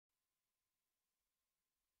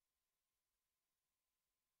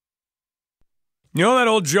You know that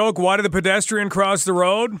old joke, why did the pedestrian cross the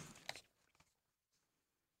road?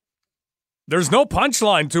 There's no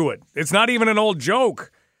punchline to it. It's not even an old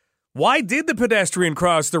joke. Why did the pedestrian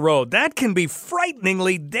cross the road? That can be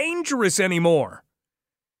frighteningly dangerous anymore.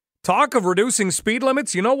 Talk of reducing speed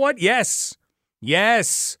limits, you know what? Yes.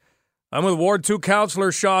 I'm with Ward 2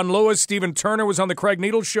 Councillor Sean Lewis. Stephen Turner was on the Craig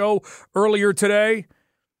Needles Show earlier today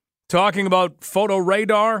talking about photo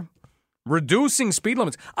radar. Reducing speed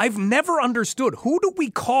limits. I've never understood. Who do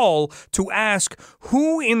we call to ask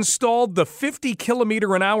who installed the 50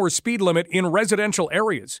 kilometer an hour speed limit in residential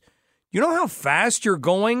areas? You know how fast you're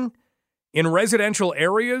going in residential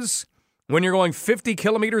areas when you're going 50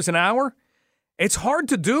 kilometers an hour? It's hard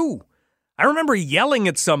to do. I remember yelling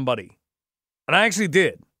at somebody, and I actually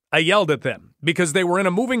did. I yelled at them because they were in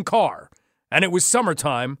a moving car, and it was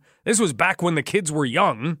summertime. This was back when the kids were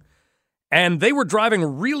young. And they were driving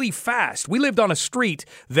really fast. We lived on a street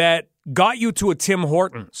that got you to a Tim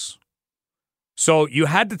Hortons. So you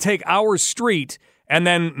had to take our street and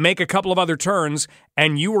then make a couple of other turns,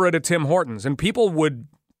 and you were at a Tim Hortons. And people would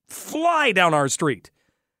fly down our street.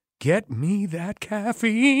 Get me that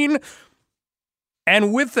caffeine.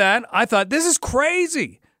 And with that, I thought, this is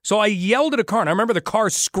crazy. So I yelled at a car, and I remember the car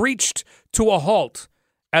screeched to a halt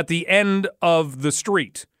at the end of the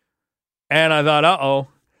street. And I thought, uh-oh.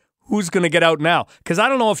 Who's going to get out now? Because I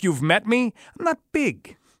don't know if you've met me. I'm not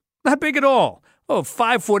big. Not big at all. Oh,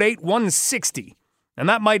 5'8", 160. And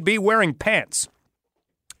that might be wearing pants.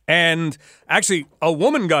 And actually, a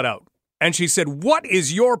woman got out. And she said, what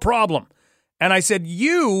is your problem? And I said,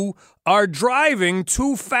 you are driving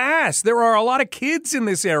too fast. There are a lot of kids in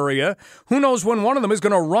this area. Who knows when one of them is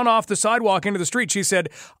going to run off the sidewalk into the street? She said,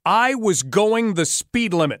 I was going the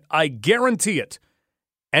speed limit. I guarantee it.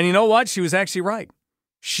 And you know what? She was actually right.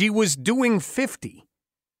 She was doing 50.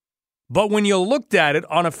 But when you looked at it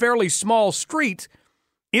on a fairly small street,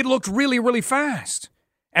 it looked really, really fast.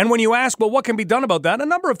 And when you ask, well, what can be done about that? A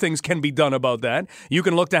number of things can be done about that. You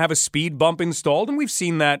can look to have a speed bump installed, and we've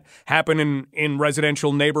seen that happen in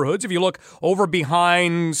residential neighborhoods. If you look over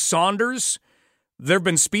behind Saunders, there have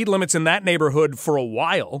been speed limits in that neighborhood for a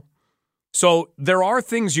while. So there are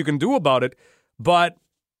things you can do about it, but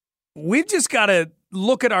we've just got to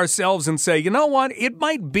look at ourselves and say, you know what? It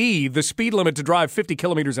might be the speed limit to drive 50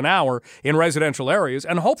 kilometers an hour in residential areas,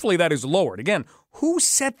 and hopefully that is lowered. Again, who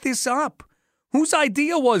set this up? Whose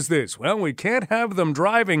idea was this? Well, we can't have them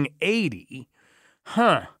driving 80.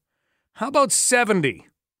 How about 70?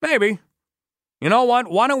 Maybe. You know what?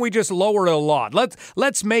 Why don't we just lower it a lot?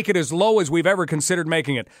 Let's make it as low as we've ever considered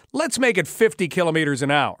making it. Let's make it 50 kilometers an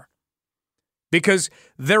hour. Because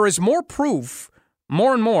there is more proof,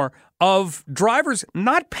 more and more, of drivers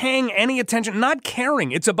not paying any attention, not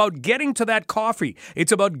caring. It's about getting to that coffee.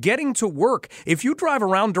 It's about getting to work. If you drive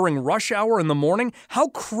around during rush hour in the morning, how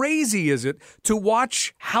crazy is it to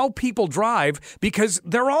watch how people drive, because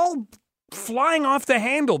they're all flying off the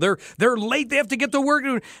handle. They're late. They have to get to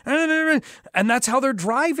work. And that's how they're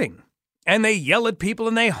driving. And they yell at people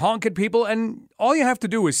and they honk at people. And all you have to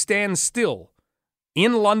do is stand still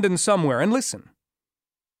in London somewhere and listen.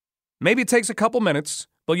 Maybe it takes a couple minutes,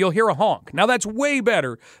 but you'll hear a honk. Now, that's way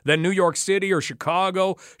better than New York City or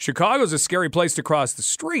Chicago. Chicago's a scary place to cross the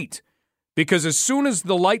street, because as soon as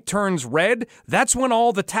the light turns red, that's when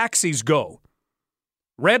all the taxis go.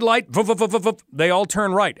 Red light, they all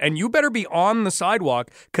turn right. And you better be on the sidewalk,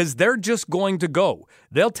 because they're just going to go.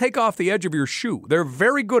 They'll take off the edge of your shoe. They're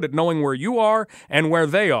very good at knowing where you are and where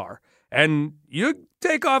they are. And you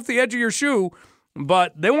take off the edge of your shoe,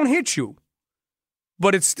 but they won't hit you.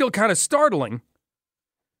 But it's still kind of startling.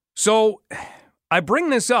 So I bring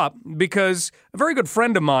this up because a very good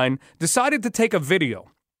friend of mine decided to take a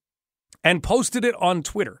video and posted it on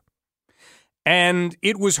Twitter. And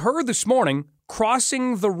it was her this morning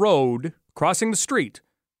crossing the street,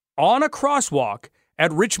 on a crosswalk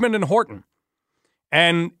at Richmond and Horton.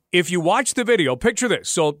 And if you watch the video, picture this.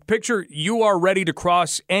 So picture you are ready to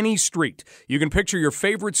cross any street. You can picture your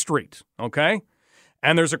favorite street, okay?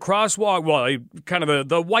 And there's a crosswalk, well, kind of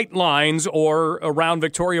the white lines, or around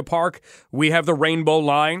Victoria Park, we have the rainbow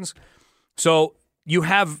lines. So you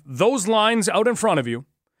have those lines out in front of you,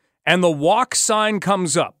 and the walk sign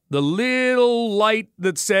comes up. The little light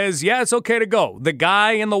that says, yeah, it's okay to go. The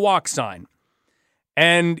guy in the walk sign.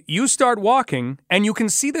 And you start walking, and you can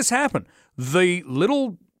see this happen. The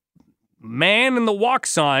little man in the walk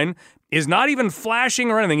sign is not even flashing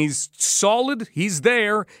or anything. He's solid. He's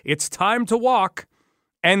there. It's time to walk.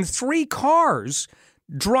 And 3 cars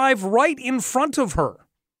drive right in front of her.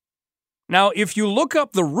 Now, if you look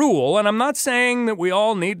up the rule, and I'm not saying that we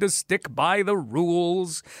all need to stick by the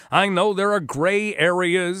rules. I know there are gray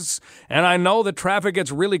areas, and I know that traffic gets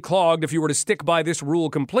really clogged if you were to stick by this rule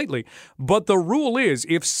completely. But the rule is,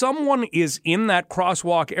 if someone is in that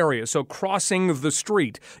crosswalk area, so crossing the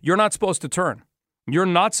street, you're not supposed to turn. You're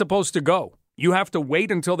not supposed to go. You have to wait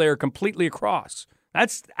until they are completely across.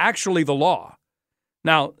 That's actually the law.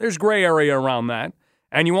 Now, there's gray area around that,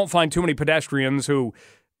 and you won't find too many pedestrians who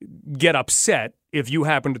get upset if you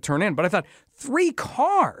happen to turn in. But I thought, 3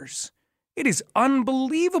 cars. It is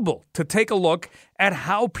unbelievable to take a look at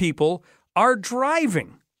how people are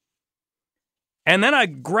driving. And then I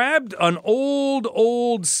grabbed an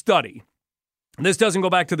old study. This doesn't go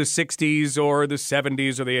back to the 60s or the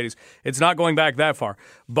 70s or the 80s. It's not going back that far.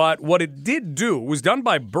 But what it did do was done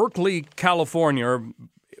by Berkeley, California, or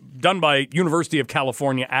done by University of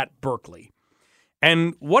California at Berkeley.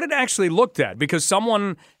 And what it actually looked at, because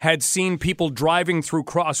someone had seen people driving through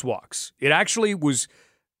crosswalks, it actually was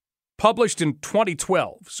published in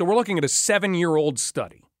 2012. So we're looking at a 7-year-old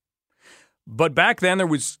study. But back then, there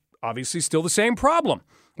was obviously still the same problem,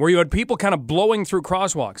 where you had people kind of blowing through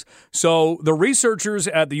crosswalks. So the researchers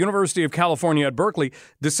at the University of California at Berkeley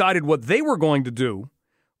decided what they were going to do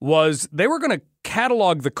was they were going to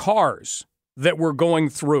catalog the cars that were going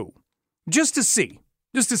through, just to see.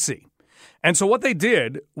 And so what they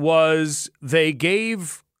did was they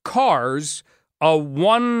gave cars a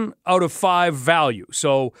 1 out of 5 value.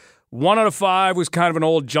 So 1 out of 5 was kind of an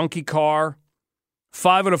old junky car.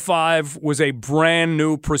 5 out of 5 was a brand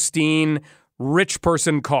new, pristine, rich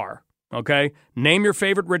person car. Okay? Name your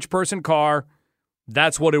favorite rich person car.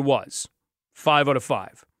 That's what it was. 5 out of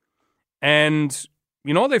 5. And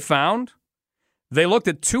you know what they found? They looked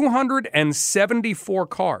at 274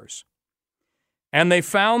 cars. And they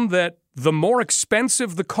found that the more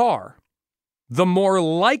expensive the car, the more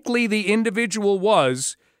likely the individual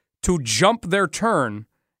was to jump their turn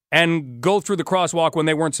and go through the crosswalk when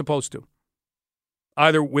they weren't supposed to.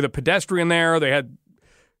 Either with a pedestrian there, they had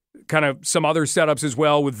kind of some other setups as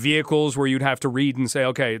well with vehicles where you'd have to read and say,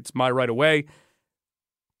 okay, it's my right of way.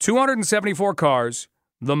 274 cars,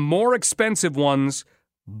 the more expensive ones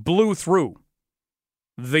blew through.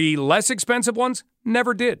 The less expensive ones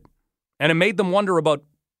never did. And it made them wonder about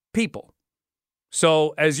people.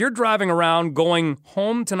 So as you're driving around going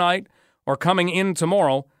home tonight or coming in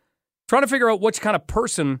tomorrow, try to figure out which kind of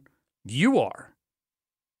person you are.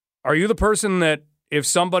 Are you the person that if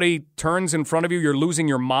somebody turns in front of you, you're losing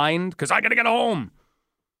your mind because I got to get home?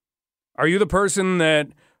 Are you the person that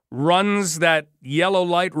runs that yellow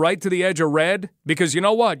light right to the edge of red? Because you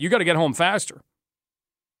know what? You got to get home faster.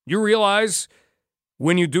 You realize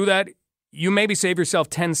when you do that, you maybe save yourself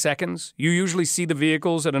 10 seconds. You usually see the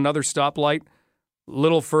vehicles at another stoplight a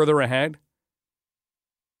little further ahead.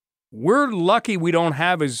 We're lucky we don't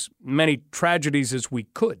have as many tragedies as we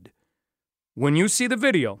could. When you see the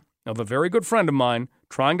video of a very good friend of mine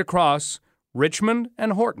trying to cross Richmond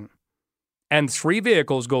and Horton, and 3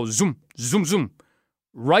 vehicles go zoom, zoom, zoom,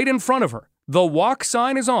 right in front of her, the walk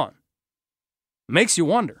sign is on. Makes you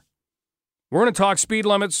wonder. We're going to talk speed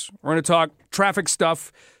limits. We're going to talk traffic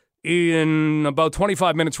stuff in about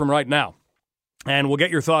 25 minutes from right now. And we'll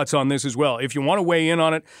get your thoughts on this as well. If you want to weigh in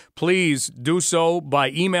on it, please do so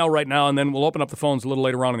by email right now, and then we'll open up the phones a little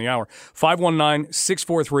later on in the hour.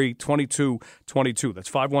 519-643-2222.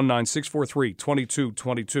 That's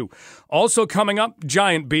 519-643-2222. Also coming up,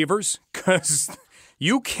 giant beavers, because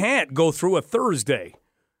you can't go through a Thursday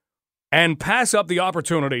and pass up the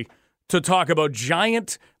opportunity to talk about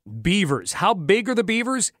giant beavers. How big are the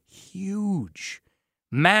beavers? Huge.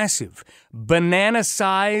 Massive,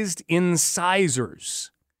 banana-sized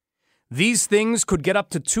incisors. These things could get up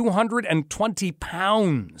to 220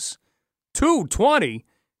 pounds. 220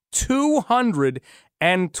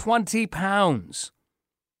 pounds.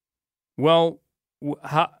 Well,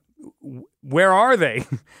 where are they?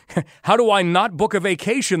 How do I not book a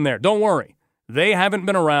vacation there? Don't worry. They haven't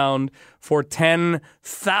been around for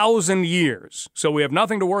 10,000 years, so we have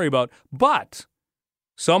nothing to worry about. But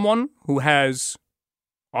someone who has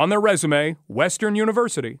on their resume, Western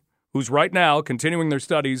University, who's right now continuing their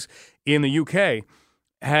studies in the UK,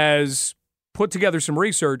 has put together some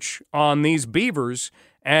research on these beavers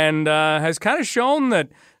and has kind of shown that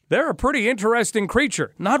they're a pretty interesting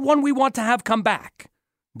creature. Not one we want to have come back.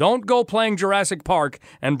 Don't go playing Jurassic Park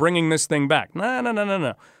and bringing this thing back.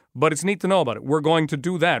 No. but it's neat to know about it. We're going to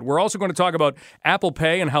do that. We're also going to talk about Apple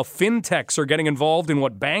Pay and how fintechs are getting involved in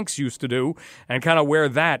what banks used to do and kind of where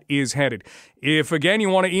that is headed. If, again, you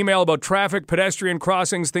want to email about traffic, pedestrian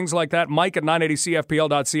crossings, things like that, Mike at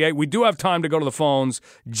 980cfpl.ca. We do have time to go to the phones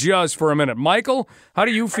just for a minute. Michael, how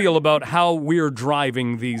do you feel about how we're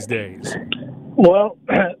driving these days? Well,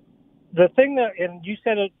 the thing that, and you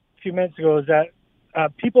said it a few minutes ago, is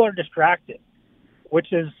that people are distracted,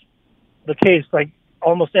 which is the case like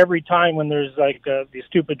almost every time when there's like these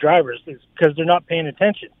stupid drivers, is because they're not paying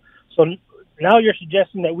attention. So now you're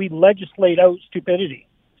suggesting that we legislate out stupidity.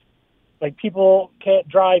 Like people can't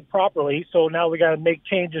drive properly, so now we got to make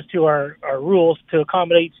changes to our rules to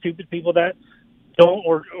accommodate stupid people that don't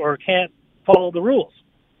or can't follow the rules.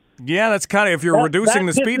 Yeah, that's kind of, if you're reducing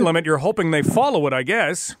the speed limit, you're hoping they follow it, I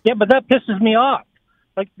guess. Yeah, but that pisses me off.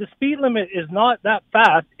 Like, the speed limit is not that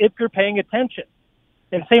fast if you're paying attention.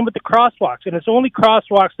 And same with the crosswalks. And it's only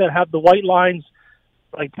crosswalks that have the white lines,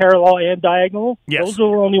 like parallel and diagonal. Yes. Those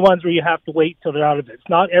are the only ones where you have to wait till they're out of it. It's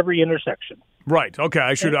not every intersection. Right. Okay,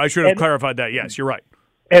 I should have clarified that. Yes, you're right.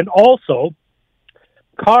 And also,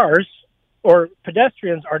 cars or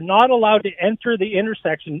pedestrians are not allowed to enter the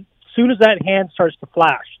intersection as soon as that hand starts to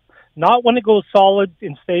flash. Not when it goes solid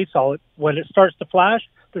and stays solid. When it starts to flash,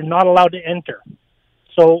 they're not allowed to enter.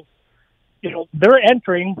 So, they're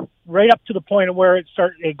entering right up to the point of where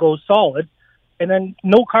it goes solid, and then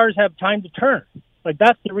no cars have time to turn. Like,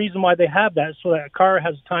 that's the reason why they have that, so that a car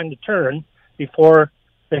has time to turn before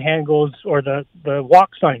the hand goes or the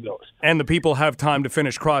walk sign goes. And the people have time to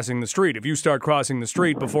finish crossing the street. If you start crossing the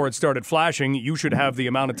street before it started flashing, you should have the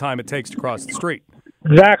amount of time it takes to cross the street.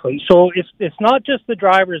 Exactly. So it's not just the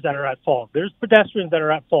drivers that are at fault. There's pedestrians that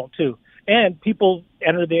are at fault too. And people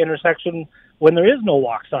enter the intersection when there is no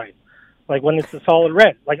walk sign, like when it's a solid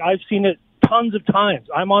red. Like, I've seen it tons of times.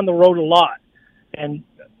 I'm on the road a lot, and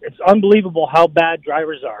it's unbelievable how bad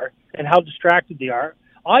drivers are and how distracted they are.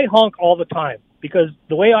 I honk all the time because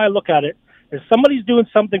the way I look at it is somebody's doing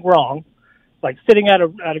something wrong, like sitting at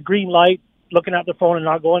a green light, looking at their phone and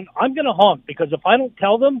not going, I'm going to honk, because if I don't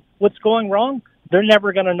tell them what's going wrong, they're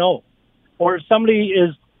never going to know. Or if somebody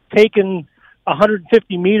is taking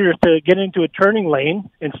 150 meters to get into a turning lane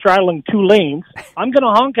and straddling two lanes, I'm going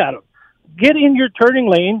to honk at them. Get in your turning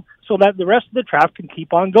lane so that the rest of the traffic can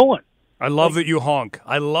keep on going. I love that you honk.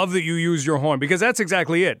 I love that you use your horn, because that's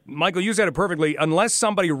exactly it. Michael, you said it perfectly. Unless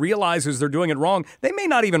somebody realizes they're doing it wrong, they may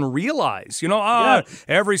not even realize.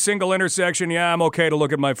 Every single intersection, I'm okay to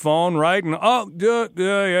look at my phone, right? And,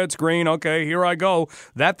 yeah, it's green. Okay, here I go.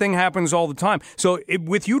 That thing happens all the time. So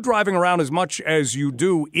with you driving around as much as you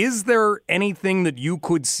do, is there anything that you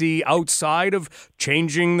could see outside of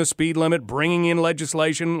changing the speed limit, bringing in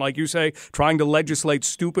legislation, like you say, trying to legislate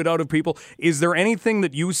stupid out of people? Is there anything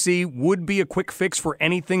that you see would be a quick fix for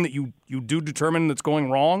anything that you do determine that's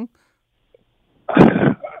going wrong?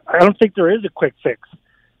 I don't think there is a quick fix.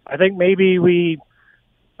 I think maybe we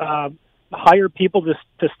hire people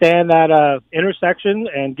to stand at a intersection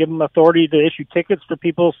and give them authority to issue tickets for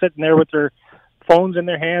people sitting there with their phones in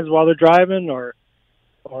their hands while they're driving, or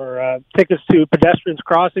tickets to pedestrians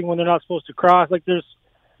crossing when they're not supposed to cross. Like, there's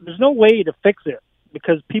no way to fix it,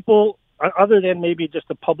 because people, other than maybe just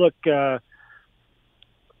a public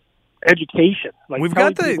education. Like, we've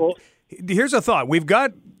got here's a thought. We've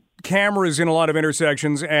got cameras in a lot of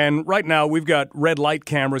intersections, and right now we've got red light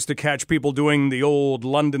cameras to catch people doing the old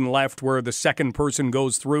London left where the second person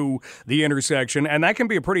goes through the intersection, and that can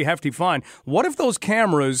be a pretty hefty fine. What if those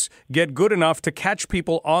cameras get good enough to catch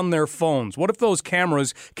people on their phones? What if those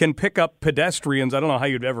cameras can pick up pedestrians? I don't know how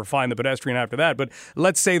you'd ever find the pedestrian after that, but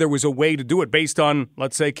let's say there was a way to do it based on,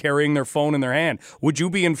 let's say, carrying their phone in their hand. Would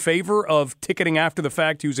you be in favor of ticketing after the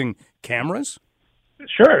fact using cameras?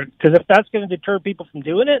 Sure, because if that's going to deter people from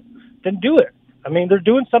doing it, then do it. I mean, they're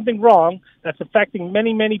doing something wrong that's affecting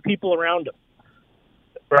many, many people around them,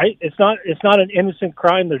 right? It's not an innocent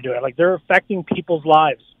crime they're doing. Like, they're affecting people's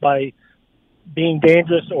lives by being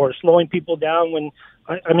dangerous or slowing people down. When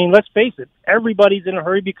I mean, let's face it, everybody's in a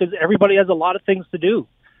hurry because everybody has a lot of things to do,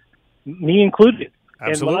 me included.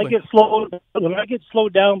 Absolutely. And when I get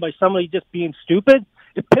slowed down by somebody just being stupid,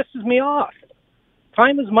 it pisses me off.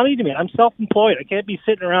 Time is money to me. I'm self-employed. I can't be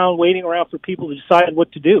sitting around waiting around for people to decide what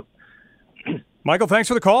to do. Michael, thanks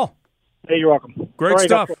for the call. Hey, you're welcome. Great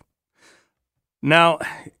stuff. Now,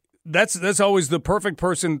 that's always the perfect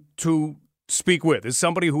person to speak with, is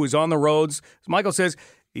somebody who is on the roads. As Michael says,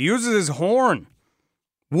 he uses his horn.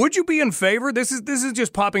 Would you be in favor? This is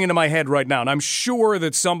just popping into my head right now, and I'm sure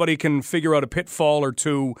that somebody can figure out a pitfall or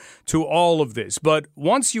two to all of this. But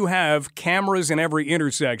once you have cameras in every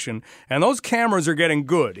intersection, and those cameras are getting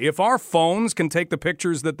good, if our phones can take the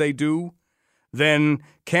pictures that they do, then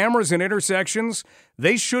cameras in intersections,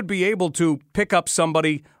 they should be able to pick up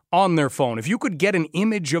somebody on their phone. If you could get an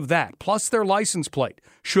image of that, plus their license plate,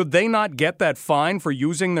 should they not get that fine for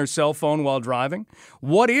using their cell phone while driving?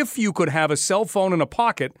 What if you could have a cell phone in a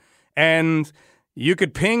pocket and you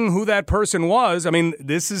could ping who that person was? I mean,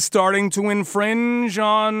 this is starting to infringe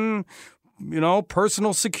on,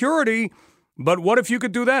 personal security. But what if you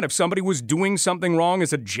could do that? If somebody was doing something wrong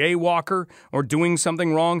as a jaywalker or doing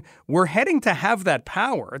something wrong, we're heading to have that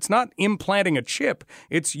power. It's not implanting a chip.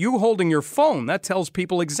 It's you holding your phone. That tells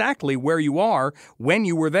people exactly where you are, when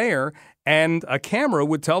you were there, and a camera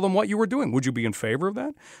would tell them what you were doing. Would you be in favor of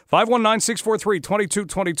that?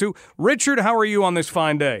 519-643-2222. Richard, how are you on this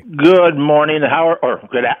fine day? Good morning.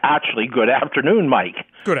 Good afternoon, Mike.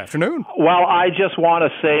 Good afternoon. Well, I just want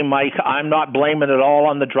to say, Mike, I'm not blaming it all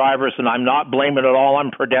on the drivers, and I'm not blaming it all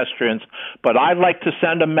on pedestrians, but I'd like to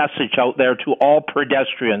send a message out there to all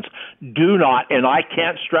pedestrians. Do not, and I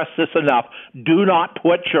can't stress this enough, do not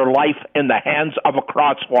put your life in the hands of a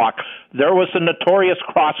crosswalk. There was a notorious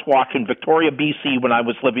crosswalk in Victoria, BC, when I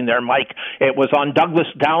was living there, Mike. It was on Douglas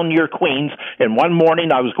down near Queens, and one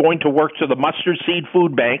morning I was going to work to the Mustard Seed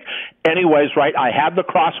Food Bank. Anyways, right, I had the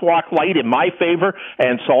crosswalk light in my favor,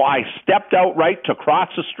 and so I stepped out, right, to cross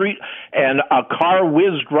the street, and a car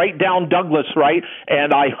whizzed right down Douglas, right,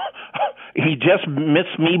 and he just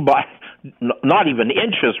missed me by not even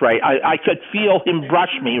inches, right? I could feel him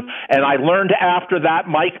brush me, and I learned after that,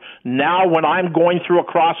 Mike, now when I'm going through a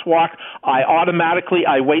crosswalk, I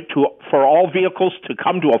wait for all vehicles to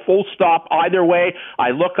come to a full stop either way.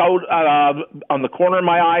 I look out on the corner of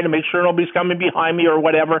my eye to make sure nobody's coming behind me or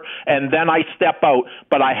whatever, and then I step out.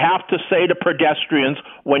 But I have to say to pedestrians,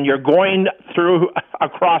 when you're going through a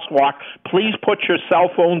crosswalk, please put your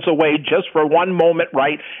cell phones away just for one moment,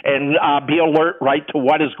 right, and be alert, right, to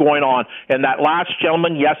what is going on. And that last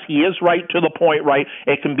gentleman, yes, he is right to the point, right?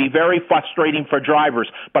 It can be very frustrating for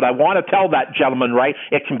drivers. But I want to tell that gentleman, right,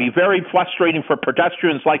 it can be very frustrating for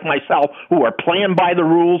pedestrians like myself who are playing by the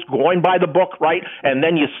rules, going by the book, right? And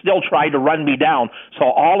then you still try to run me down.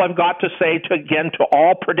 So all I've got to say to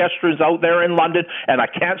all pedestrians out there in London, and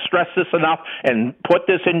I can't stress this enough, and put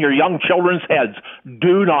this in your young children's heads,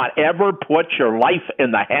 do not ever put your life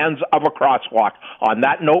in the hands of a crosswalk. On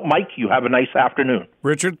that note, Mike, you have a nice afternoon.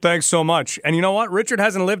 Richard, thanks so much. And you know what? Richard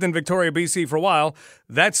hasn't lived in Victoria, BC for a while.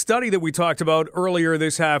 That study that we talked about earlier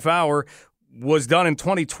this half hour was done in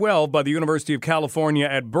 2012 by the University of California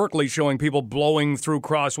at Berkeley, showing people blowing through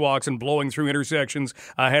crosswalks and blowing through intersections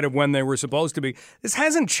ahead of when they were supposed to be. This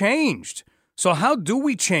hasn't changed. So how do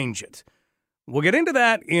we change it? We'll get into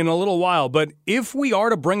that in a little while, but if we are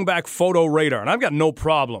to bring back photo radar, and I've got no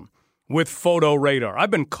problem with photo radar.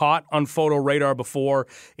 I've been caught on photo radar before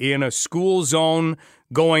in a school zone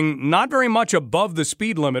going not very much above the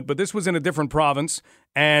speed limit, but this was in a different province,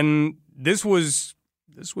 and this was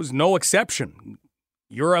no exception.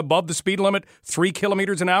 You're above the speed limit 3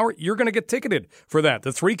 kilometers an hour, you're going to get ticketed for that.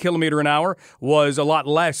 The 3 kilometer an hour was a lot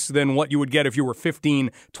less than what you would get if you were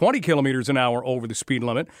 15, 20 kilometers an hour over the speed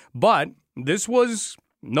limit, but this was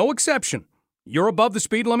no exception. You're above the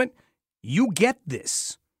speed limit, you get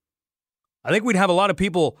this. I think we'd have a lot of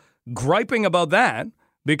people griping about that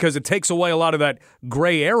because it takes away a lot of that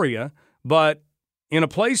gray area. But in a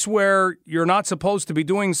place where you're not supposed to be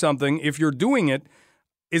doing something, if you're doing it,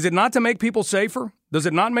 is it not to make people safer? Does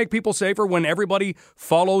it not make people safer when everybody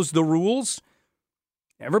follows the rules?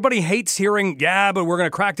 Everybody hates hearing, yeah, but we're going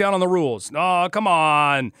to crack down on the rules. No, come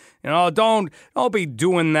on. Don't be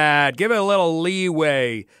doing that. Give it a little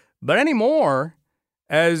leeway. But anymore,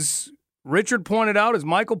 as Richard pointed out, as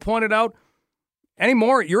Michael pointed out,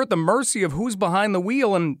 anymore, you're at the mercy of who's behind the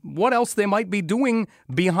wheel and what else they might be doing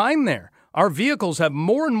behind there. Our vehicles have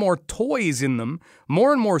more and more toys in them,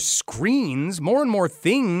 more and more screens, more and more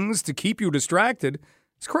things to keep you distracted.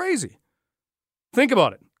 It's crazy. Think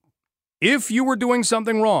about it. If you were doing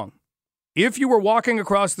something wrong, if you were walking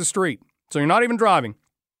across the street, so you're not even driving,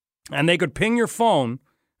 and they could ping your phone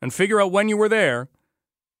and figure out when you were there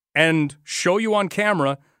and show you on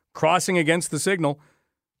camera crossing against the signal,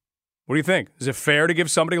 what do you think? Is it fair to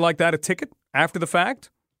give somebody like that a ticket after the fact?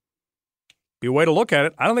 Be a way to look at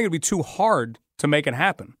it. I don't think it'd be too hard to make it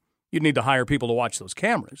happen. You'd need to hire people to watch those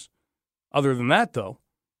cameras. Other than that, though,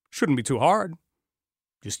 shouldn't be too hard.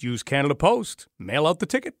 Just use Canada Post, mail out the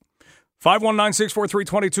ticket.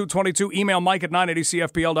 519-643-2222. Email Mike at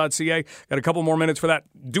 980cfpl.ca. Got a couple more minutes for that.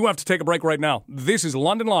 Do have to take a break right now. This is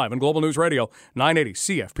London Live on Global News Radio, 980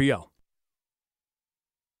 CFPL.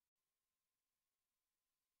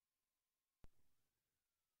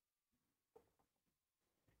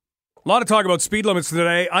 A lot of talk about speed limits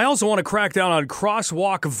today. I also want to crack down on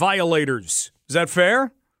crosswalk violators. Is that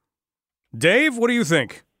fair? Dave, what do you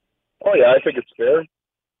think? Oh, yeah, I think it's fair.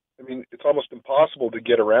 I mean, it's almost impossible to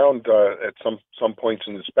get around at some points,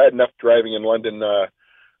 and it's bad enough driving in London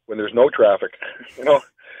when there's no traffic, you know.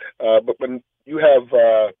 But when you have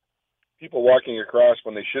people walking across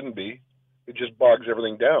when they shouldn't be, it just bogs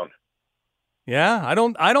everything down. Yeah, I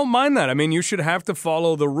don't mind that. I mean, you should have to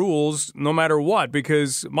follow the rules no matter what,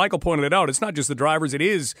 because Michael pointed it out. It's not just the drivers, it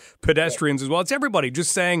is pedestrians as well. It's everybody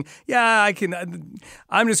just saying, yeah,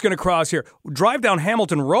 I'm just going to cross here. Drive down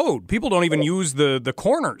Hamilton Road. People don't even use the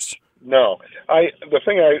corners. No. These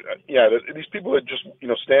people that just,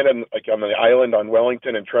 stand on the island on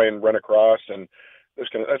Wellington and try and run across, and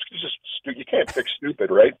that's just, you can't fix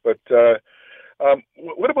stupid, right? But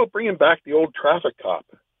what about bringing back the old traffic cop?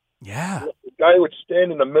 Yeah. The guy would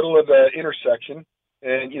stand in the middle of the intersection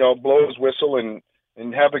and, blow his whistle and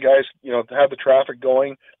have the guys, have the traffic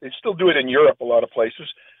going. They still do it in Europe, a lot of places.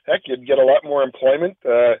 Heck, you'd get a lot more employment,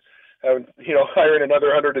 hiring another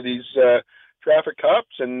 100 of these traffic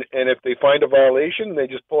cops. And if they find a violation, they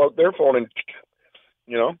just pull out their phone and,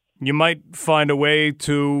 You might find a way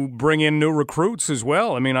to bring in new recruits as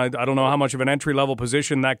well. I mean, I don't know how much of an entry-level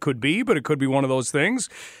position that could be, but it could be one of those things.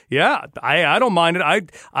 Yeah, I don't mind it. I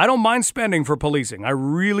don't mind spending for policing. I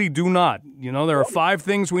really do not. There are 5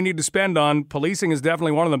 things we need to spend on. Policing is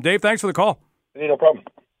definitely one of them. Dave, thanks for the call. Hey, no problem.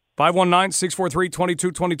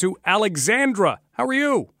 519-643-2222. Alexandra, how are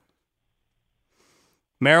you?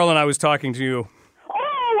 Marilyn, I was talking to you.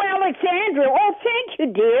 Oh, Alexandra. Oh, thank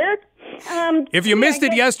you, dear. If you missed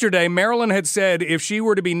it yesterday, Marilyn had said if she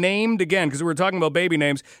were to be named again, because we were talking about baby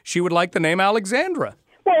names, she would like the name Alexandra.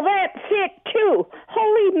 Well, that's it, too.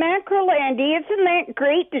 Holy mackerel, Andy. Isn't that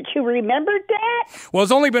great that you remembered that? Well,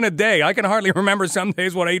 it's only been a day. I can hardly remember some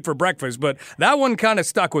days what I ate for breakfast, but that one kind of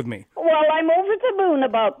stuck with me. Well, I'm over the moon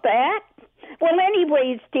about that. Well,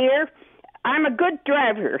 anyways, dear, I'm a good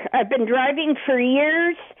driver. I've been driving for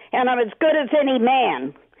years, and I'm as good as any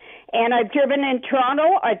man. And I've driven in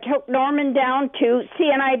Toronto. I took Norman down to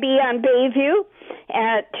CNIB on Bayview,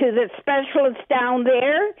 to the specialist down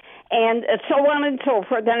there, and so on and so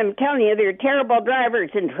forth. And I'm telling you, they're terrible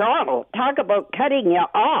drivers in Toronto. Talk about cutting you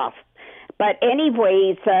off. But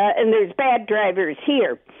anyways, and there's bad drivers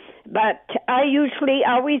here. But I usually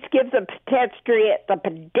always give the pedestrian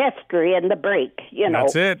the break,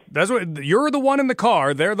 That's it. That's what you're the one in the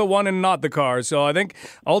car. They're the one and not the car. So I think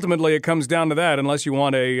ultimately it comes down to that, unless you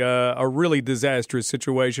want a really disastrous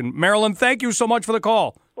situation. Marilyn, thank you so much for the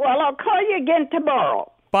call. Well, I'll call you again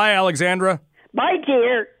tomorrow. Bye, Alexandra. Bye,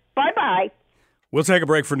 dear. Bye-bye. We'll take a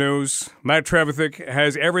break for news. Matt Trevithick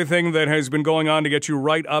has everything that has been going on to get you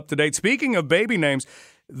right up to date. Speaking of baby names,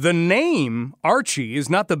 the name Archie is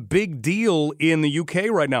not the big deal in the UK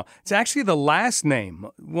right now. It's actually the last name.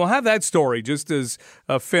 We'll have that story just as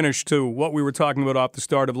a finish to what we were talking about off the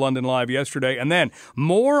start of London Live yesterday. And then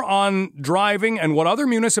more on driving and what other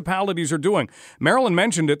municipalities are doing. Marilyn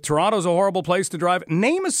mentioned it. Toronto's a horrible place to drive.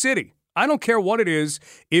 Name a city. I don't care what it is.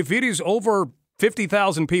 If it is over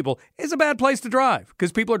 50,000 people, it's a bad place to drive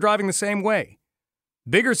because people are driving the same way.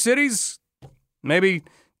 Bigger cities, maybe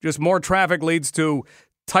just more traffic leads to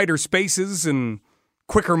tighter spaces and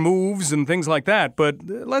quicker moves and things like that. But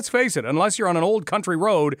let's face it, unless you're on an old country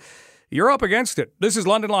road, you're up against it. This is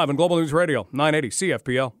London Live on Global News Radio, 980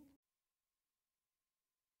 CFPL.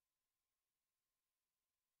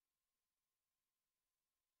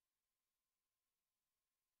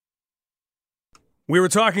 We were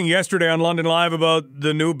talking yesterday on London Live about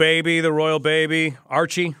the new baby, the royal baby,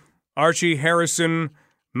 Archie Harrison,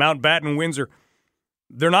 Mountbatten Windsor.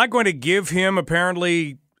 They're not going to give him,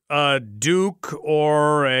 apparently, a duke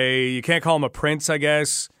or you can't call him a prince, I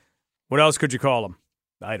guess. What else could you call him?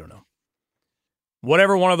 I don't know.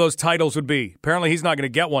 Whatever one of those titles would be. Apparently, he's not going to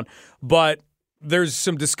get one. But there's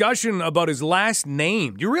some discussion about his last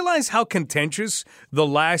name. Do you realize how contentious the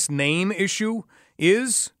last name issue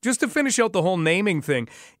is? Just to finish out the whole naming thing,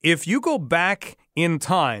 if you go back in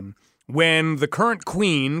time when the current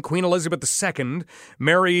Queen Elizabeth II,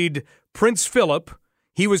 married Prince Philip,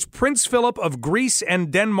 he was Prince Philip of Greece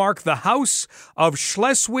and Denmark, the House of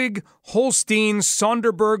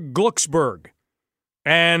Schleswig-Holstein-Sonderburg-Glucksburg.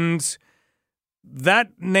 And that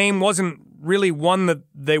name wasn't really one that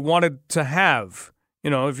they wanted to have.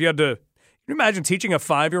 If you had to you imagine teaching a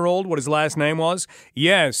 5-year-old what his last name was?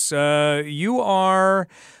 Yes, you are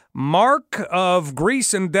Mark of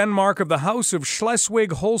Greece and Denmark of the House of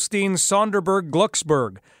Schleswig, Holstein, Sonderburg,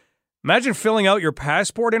 Glucksburg. Imagine filling out your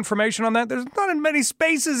passport information on that. There's not as many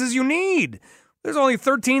spaces as you need. There's only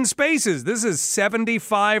 13 spaces. This is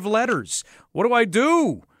 75 letters. What do I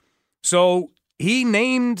do? So he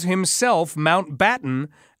named himself Mountbatten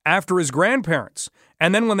after his grandparents.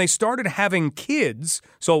 And then when they started having kids,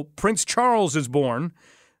 so Prince Charles is born,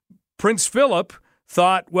 Prince Philip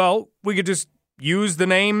thought, well, we could just use the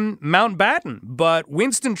name Mountbatten. But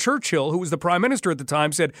Winston Churchill, who was the prime minister at the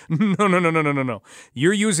time, said, no.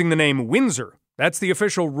 You're using the name Windsor. That's the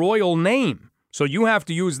official royal name. So you have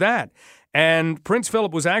to use that. And Prince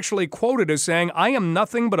Philip was actually quoted as saying, I am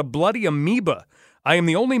nothing but a bloody amoeba. I am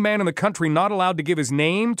the only man in the country not allowed to give his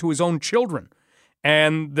name to his own children.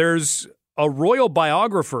 And there's a royal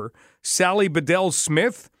biographer, Sally Bedell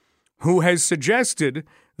Smith, who has suggested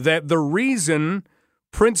that the reason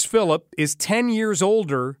Prince Philip is 10 years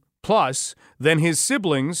older plus than his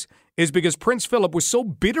siblings is because Prince Philip was so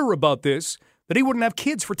bitter about this that he wouldn't have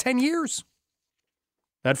kids for 10 years.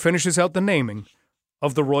 That finishes out the naming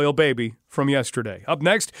of the royal baby from yesterday. Up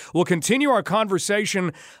next, we'll continue our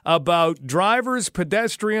conversation about drivers,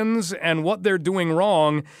 pedestrians, and what they're doing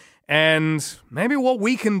wrong, and maybe what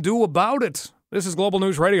we can do about it. This is Global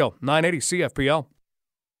News Radio, 980 CFPL.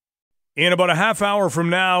 In about a half hour from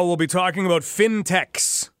now, we'll be talking about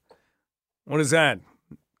fintechs. What is that?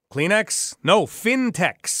 Kleenex? No,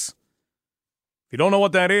 fintechs. If you don't know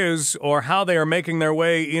what that is or how they are making their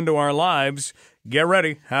way into our lives, get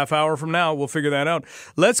ready. Half hour from now, we'll figure that out.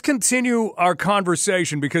 Let's continue our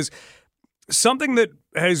conversation because something that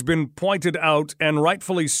has been pointed out, and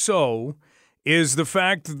rightfully so, is the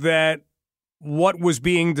fact that what was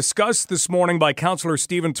being discussed this morning by Councillor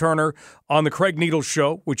Stephen Turner on the Craig Needles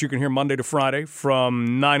Show, which you can hear Monday to Friday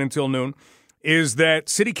from 9 until noon, is that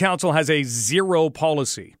City Council has a zero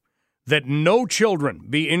policy that no children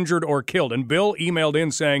be injured or killed. And Bill emailed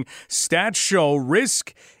in saying stats show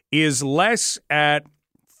risk is less at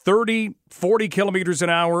 30, 40 kilometers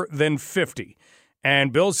an hour than 50.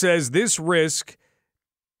 And Bill says this risk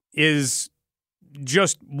is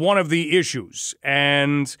just one of the issues.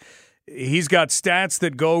 And he's got stats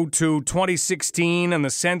that go to 2016 and the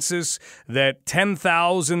census that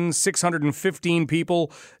 10,615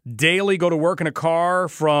 people daily go to work in a car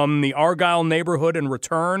from the Argyle neighborhood and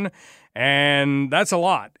return. And that's a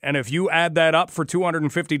lot. And if you add that up for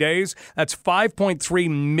 250 days, that's 5.3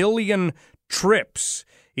 million trips.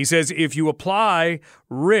 He says if you apply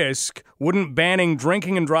risk, wouldn't banning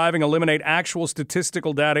drinking and driving eliminate actual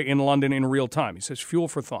statistical data in London in real time? He says fuel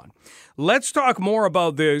for thought. Let's talk more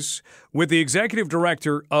about this with the executive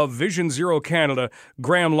director of Vision Zero Canada,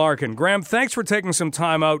 Graham Larkin. Graham, thanks for taking some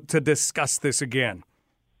time out to discuss this again.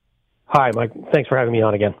 Hi, Mike. Thanks for having me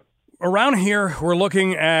on again. Around here, we're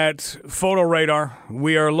looking at photo radar.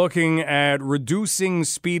 We are looking at reducing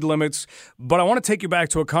speed limits. But I want to take you back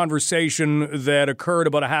to a conversation that occurred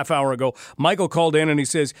about a half hour ago. Michael called in and he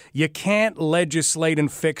says, you can't legislate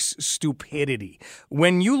and fix stupidity.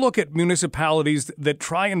 When you look at municipalities that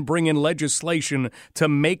try and bring in legislation to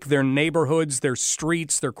make their neighborhoods, their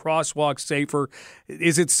streets, their crosswalks safer,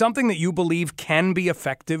 is it something that you believe can be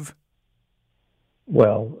effective?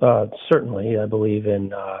 Well, certainly I believe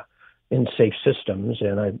in safe systems,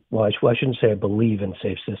 and I shouldn't say I believe in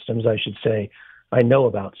safe systems. I should say I know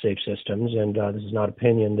about safe systems, and this is not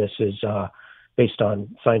opinion. This is based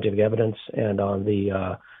on scientific evidence and on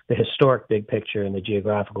the historic big picture and the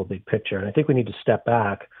geographical big picture. And I think we need to step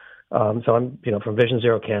back. So I'm, from Vision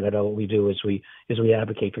Zero Canada, what we do is we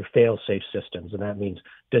advocate for fail-safe systems, and that means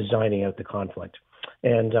designing out the conflict.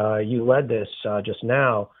 And you led this just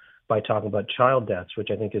now by talking about child deaths,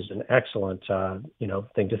 which I think is an excellent,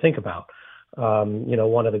 thing to think about.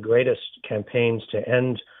 One of the greatest campaigns to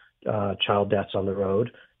end child deaths on the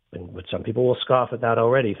road, and some people will scoff at that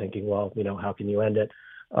already, thinking, well, how can you end it,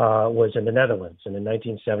 was in the Netherlands. And in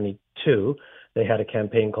 1972, they had a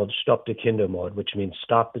campaign called Stop de Kindermoord, which means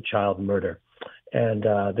Stop the Child Murder. And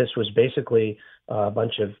this was basically a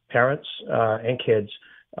bunch of parents and kids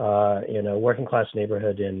in a working class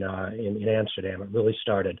neighborhood in Amsterdam. It really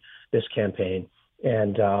started this campaign,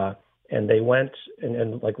 and they went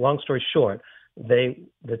and like, long story short, the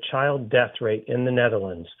child death rate in the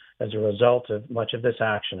Netherlands as a result of much of this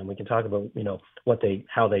action, and we can talk about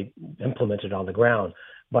how they implemented on the ground.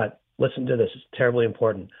 But listen to this; it's terribly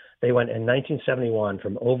important. They went in 1971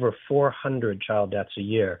 from over 400 child deaths a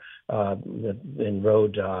year in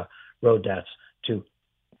road deaths to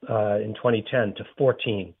in 2010 to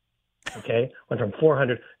 14. Okay, went from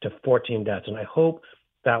 400 to 14 deaths, and I hope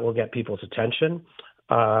that will get people's attention.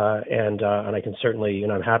 And I can certainly,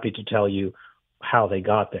 I'm happy to tell you how they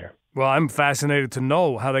got there. Well, I'm fascinated to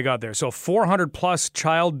know how they got there. So 400 plus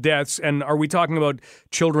child deaths, and are we talking about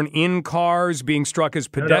children in cars being struck as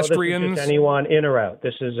pedestrians? No, this is just anyone in or out.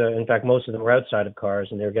 This is, in fact, most of them are outside of cars,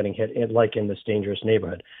 and they're getting hit like in this dangerous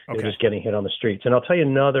neighborhood. They're just getting hit on the streets. And I'll tell you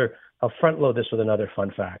I'll front load this with another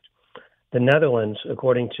fun fact. The Netherlands,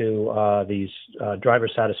 according to these driver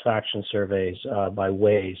satisfaction surveys by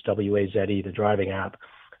Waze, W-A-Z-E, the driving app,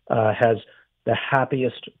 has the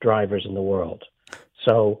happiest drivers in the world.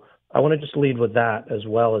 So I want to just lead with that, as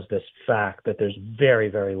well as this fact that there's very,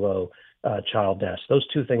 very low child deaths. Those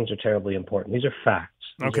two things are terribly important. These are facts.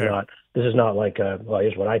 This is not like,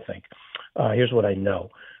 here's what I think. Here's what I know.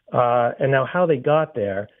 And now how they got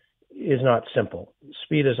there is not simple.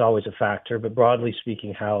 Speed is always a factor, but broadly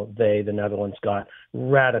speaking, how the Netherlands, got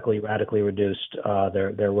radically reduced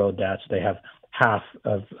their road deaths. They have half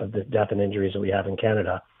of the death and injuries that we have in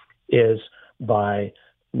Canada, is by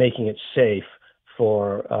making it safe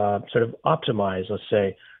for sort of optimized, let's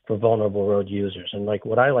say, for vulnerable road users. And like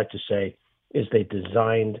what I like to say is they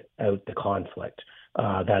designed out the conflict.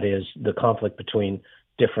 That is the conflict between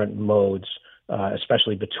different modes,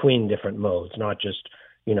 especially between different modes, not just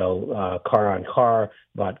car on car,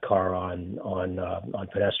 but car on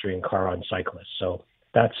pedestrian, car on cyclist. So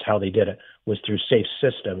that's how they did it, was through safe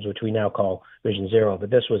systems, which we now call Vision Zero. But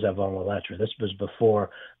this was avant la lettre. This was before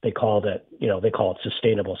they called it, they call it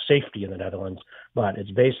sustainable safety in the Netherlands. But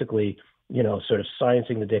it's basically, sort of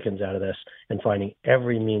sciencing the dickens out of this and finding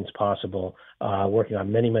every means possible, working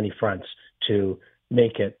on many, many fronts to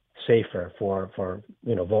make it safer for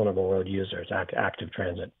vulnerable road users, active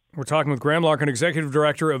transit. We're talking with Graham Larkin, Executive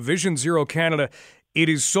Director of Vision Zero Canada. It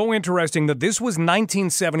is so interesting that this was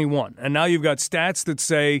 1971, and now you've got stats that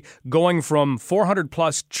say going from 400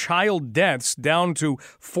 plus child deaths down to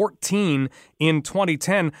 14 in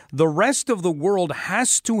 2010. The rest of the world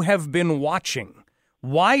has to have been watching.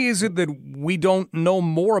 Why is it that we don't know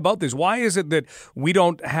more about this? Why is it that we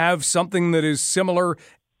don't have something that is similar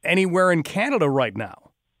anywhere in Canada right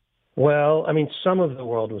now? Well, some of the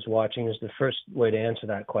world was watching is the first way to answer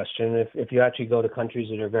that question. If you actually go to countries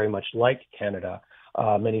that are very much like Canada,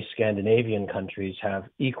 many Scandinavian countries have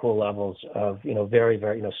equal levels of, very,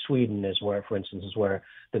 very, Sweden is where, for instance, is where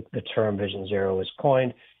the term Vision Zero is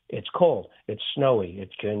coined. It's cold, it's snowy, it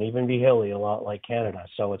can even be hilly, a lot like Canada.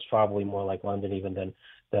 So it's probably more like London even than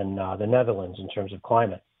the Netherlands in terms of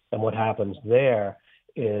climate. And what happens there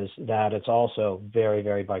is that it's also very,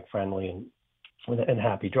 very bike friendly and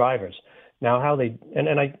happy drivers. Now, how they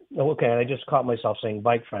I just caught myself saying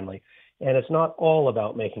bike friendly, and it's not all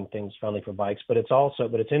about making things friendly for bikes, but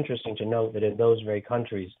it's interesting to note that in those very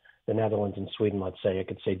countries, the Netherlands and Sweden, let's say, I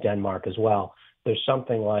could say Denmark as well, there's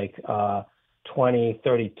something like 20,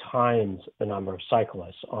 30 times the number of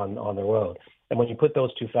cyclists on the road. And when you put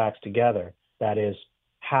those two facts together, that is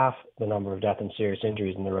half the number of death and serious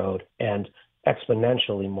injuries in the road and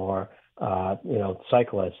exponentially more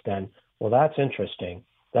cyclists, then well, that's interesting.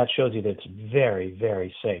 That shows you that it's very,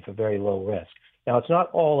 very safe, a very low risk. Now, it's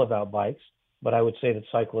not all about bikes, but I would say that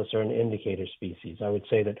cyclists are an indicator species. I would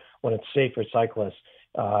say that when it's safe for cyclists,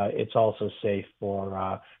 it's also safe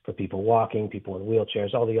for people walking, people in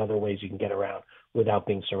wheelchairs, all the other ways you can get around without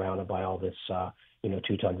being surrounded by all this,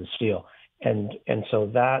 2 tons of steel. And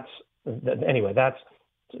so that's a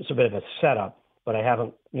bit of a setup, but I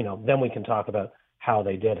haven't, then we can talk about how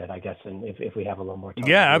they did it, I guess, and if we have a little more time.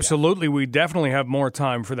 Yeah, absolutely. We definitely have more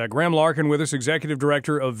time for that. Graham Larkin with us, Executive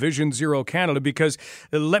Director of Vision Zero Canada, because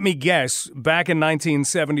let me guess, back in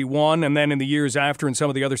 1971 and then in the years after in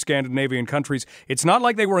some of the other Scandinavian countries, it's not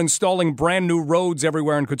like they were installing brand new roads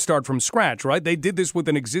everywhere and could start from scratch, right? They did this with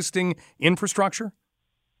an existing infrastructure?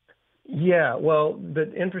 Yeah, well,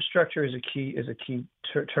 the infrastructure is a key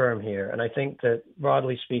term here, and I think that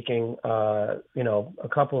broadly speaking, a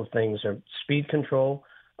couple of things are speed control,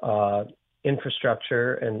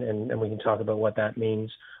 infrastructure, and we can talk about what that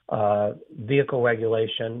means. Vehicle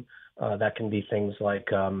regulation, that can be things like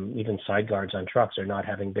even side guards on trucks, or not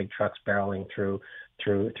having big trucks barreling through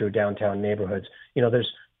downtown neighborhoods.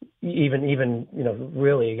 There's even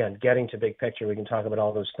really, again, getting to big picture, we can talk about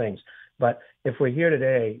all those things. But if we're here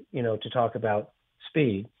today, to talk about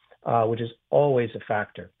speed, which is always a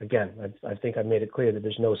factor. Again, I think I've made it clear that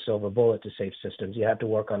there's no silver bullet to safe systems. You have to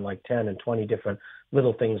work on like 10 and 20 different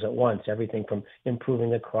little things at once, everything from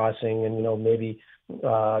improving the crossing and, maybe,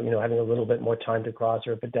 having a little bit more time to cross,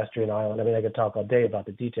 or a pedestrian island. I could talk all day about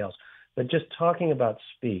the details, but just talking about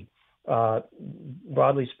speed,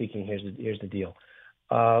 broadly speaking, here's the deal.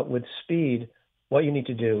 With speed, what you need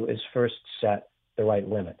to do is first set the right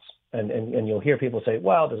limits. and you'll hear people say,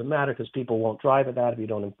 well, it doesn't matter because people won't drive at that if you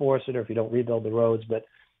don't enforce it or if you don't rebuild the roads. But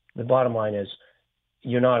the bottom line is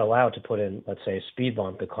you're not allowed to put in, let's say, a speed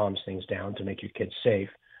bump that calms things down to make your kids safe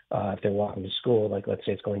if they're walking to school, like let's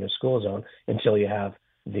say it's going to a school zone, until you have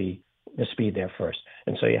the speed there first.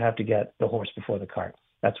 And so you have to get the horse before the cart.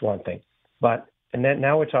 That's one thing. And then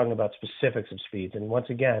now we're talking about specifics of speeds. And once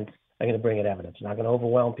again, I'm going to bring in evidence. I'm not going to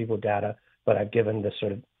overwhelm people with data, but I've given this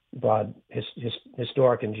sort of broad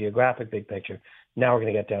historic and geographic big picture. Now we're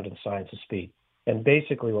going to get down to the science of speed. And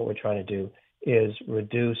basically what we're trying to do is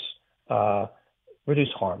reduce harm,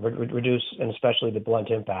 reduce, and especially the blunt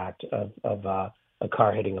impact of a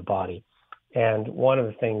car hitting a body. And one of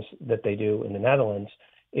the things that they do in the Netherlands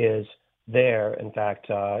is there, in fact,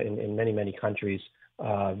 in many, many countries,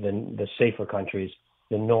 the safer countries,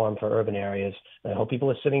 the norm for urban areas. And I hope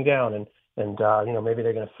people are sitting down and maybe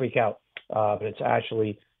they're going to freak out, but it's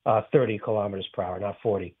actually 30 kilometers per hour, not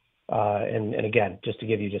 40. And again, just to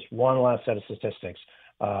give you just one last set of statistics,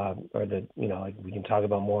 we can talk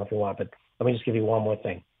about more if you want, but let me just give you one more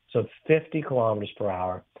thing. So 50 kilometers per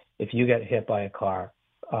hour, if you get hit by a car,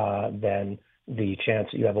 then the chance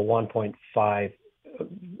you have a 1.5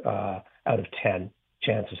 out of 10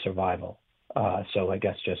 chance of survival. So I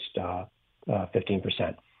guess just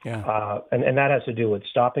 15%. Yeah. And that has to do with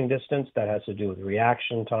stopping distance, that has to do with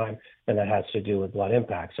reaction time, and that has to do with blood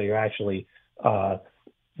impact. So you're actually, there's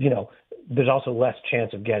also less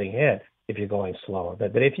chance of getting hit if you're going slower.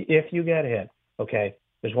 But if you get hit, okay,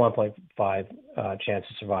 there's 1.5 chance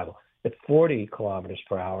of survival. At 40 kilometers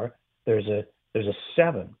per hour, there's a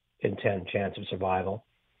 7 in 10 chance of survival,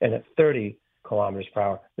 and at 30 kilometers per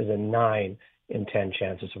hour, there's a 9 in 10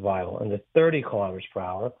 chance of survival. And the 30 kilometers per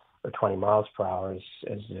hour, or 20 miles per hour,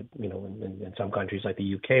 in some countries like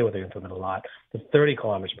the UK where they implement a lot, the 30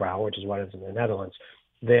 kilometers per hour, which is what it is in the Netherlands,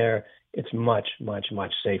 there it's much, much,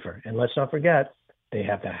 much safer. And let's not forget, they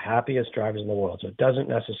have the happiest drivers in the world. So it doesn't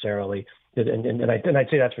necessarily, and I'd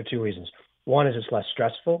say that's for two reasons. One is it's less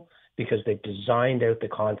stressful because they've designed out the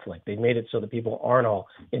conflict. They've made it so that people aren't all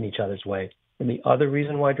in each other's way. And the other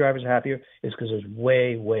reason why drivers are happier is because there's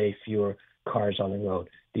way, way fewer cars on the road.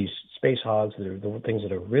 These space hogs, that are the things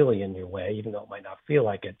that are really in your way, even though it might not feel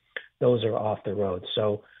like it, those are off the road.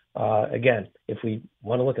 So again, if we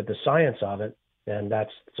want to look at the science of it, then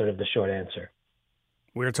that's sort of the short answer.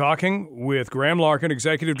 We're talking with Graham Larkin,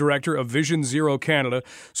 Executive Director of Vision Zero Canada.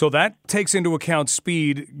 So that takes into account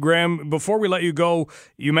speed. Graham, before we let you go,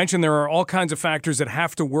 you mentioned there are all kinds of factors that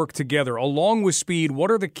have to work together. Along with speed,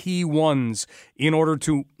 what are the key ones in order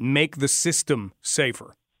to make the system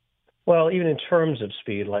safer? Well, even in terms of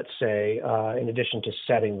speed, let's say, in addition to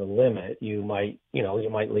setting the limit, you might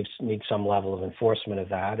need some level of enforcement of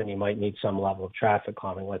that, and you might need some level of traffic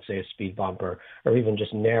calming, let's say a speed bumper, or even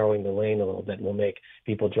just narrowing the lane a little bit will make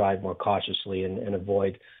people drive more cautiously and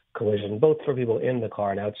avoid collision, both for people in the car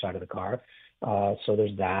and outside of the car. So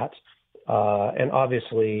there's that. And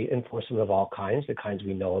obviously enforcement of all kinds, the kinds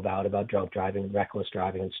we know about drunk driving, reckless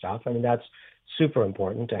driving and stuff. I mean, that's super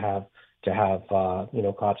important to have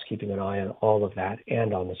cops keeping an eye on all of that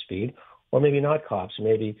and on the speed, or maybe not cops,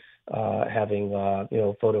 maybe having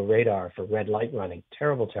photo radar for red light running,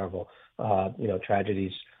 terrible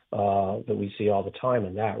tragedies that we see all the time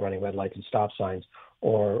in that, running red lights and stop signs,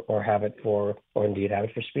 or indeed have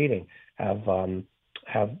it for speeding,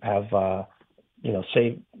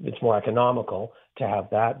 say it's more economical to have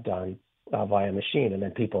that done via a machine, and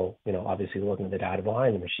then people, obviously looking at the data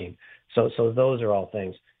behind the machine. So those are all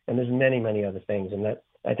things. And there's many, many other things. And that,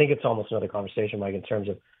 I think it's almost another conversation, Mike, in terms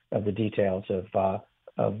of the details of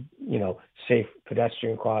safe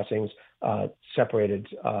pedestrian crossings, separated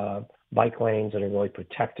bike lanes that are really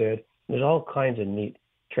protected. There's all kinds of neat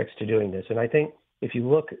tricks to doing this. And I think if you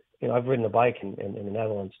look, I've ridden a bike in the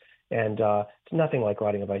Netherlands, and it's nothing like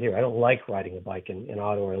riding a bike here. I don't like riding a bike in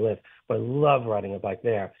Ottawa where I live, but I love riding a bike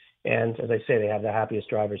there. And as I say, they have the happiest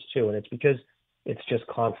drivers too. And it's because it's just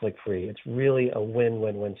conflict-free. It's really a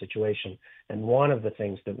win-win-win situation. And one of the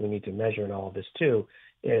things that we need to measure in all of this, too,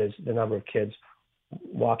 is the number of kids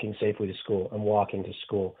walking safely to school and walking to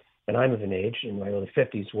school. And I'm of an age in my early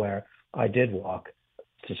 50s where I did walk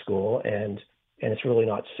to school, and it's really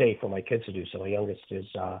not safe for my kids to do so. My youngest is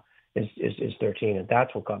 13, and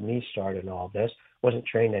that's what got me started in all of this. Wasn't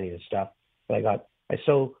trained in any of this stuff, but I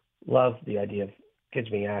so loved the idea of kids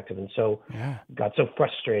being active, and so got so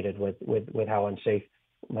frustrated with how unsafe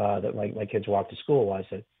that my kids walk to school was.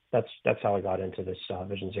 That's how I got into this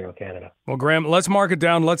Vision Zero Canada. Well, Graham, let's mark it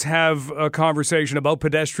down. Let's have a conversation about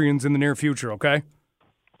pedestrians in the near future, okay?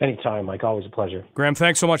 Anytime, Mike. Always a pleasure. Graham,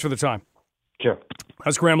 thanks so much for the time. Sure.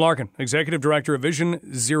 That's Graham Larkin, Executive Director of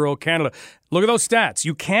Vision Zero Canada. Look at those stats.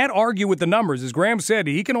 You can't argue with the numbers. As Graham said,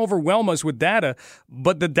 he can overwhelm us with data,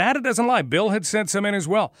 but the data doesn't lie. Bill had sent some in as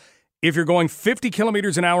well. If you're going 50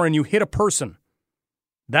 kilometers an hour and you hit a person,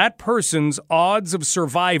 that person's odds of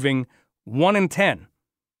surviving 1 in 10.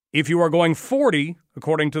 If you are going 40,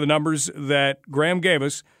 according to the numbers that Graham gave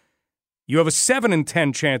us, you have a 7 in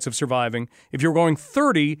 10 chance of surviving. If you're going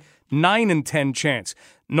 30, 9 in 10 chance.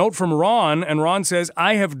 Note from Ron, and Ron says,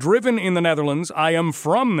 I have driven in the Netherlands. I am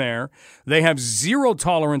from there. They have zero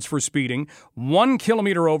tolerance for speeding. 1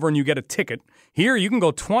 kilometer over and you get a ticket. Here you can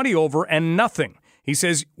go 20 over and nothing. He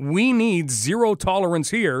says, we need zero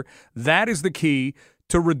tolerance here. That is the key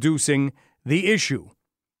to reducing the issue.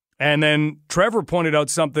 And then Trevor pointed out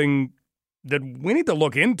something that we need to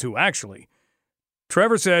look into, actually.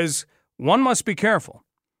 Trevor says, one must be careful.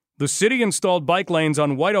 The city installed bike lanes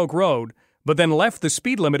on White Oak Road, but then left the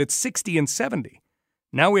speed limit at 60 and 70.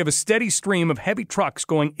 Now we have a steady stream of heavy trucks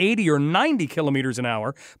going 80 or 90 kilometers an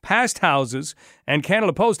hour past houses, and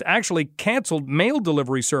Canada Post actually canceled mail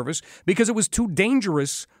delivery service because it was too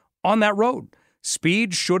dangerous on that road.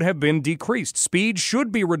 Speed should have been decreased. Speed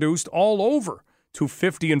should be reduced all over to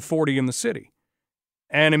 50 and 40 in the city.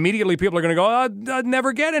 And immediately people are going to go, I'd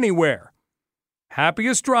never get anywhere.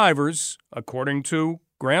 Happiest drivers, according to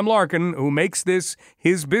Graham Larkin, who makes this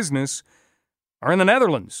his business, are in the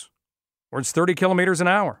Netherlands, where it's 30 kilometers an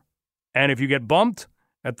hour. And if you get bumped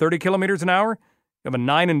at 30 kilometers an hour, you have a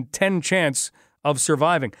 9 in 10 chance of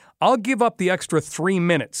surviving. I'll give up the extra 3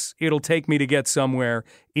 minutes it'll take me to get somewhere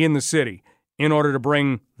in the city in order to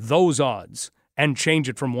bring those odds and change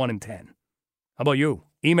it from 1 in 10. How about you?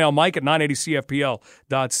 Email Mike at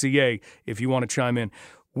 980cfpl.ca if you want to chime in.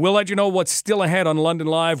 We'll let you know what's still ahead on London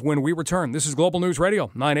Live when we return. This is Global News Radio,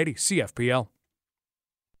 980 CFPL.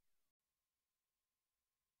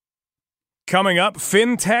 Coming up,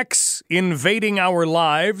 fintechs invading our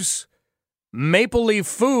lives. Maple Leaf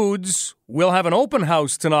Foods will have an open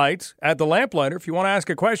house tonight at the Lamplighter. If you want to ask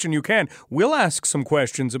a question, you can. We'll ask some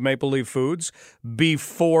questions of Maple Leaf Foods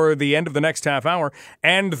before the end of the next half hour.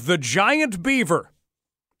 And the giant beaver.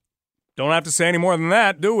 Don't have to say any more than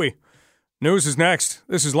that, do we? News is next.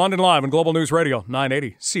 This is London Live on Global News Radio,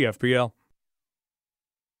 980 CFPL.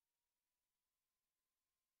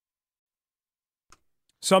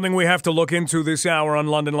 Something we have to look into this hour on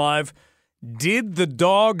London Live.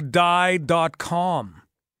 DidTheDogDie.com.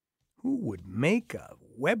 Who would make a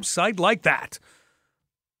website like that?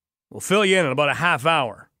 We'll fill you in about a half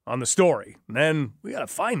hour on the story. And then we got to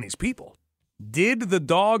find these people.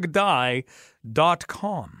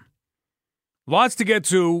 DidTheDogDie.com. Lots to get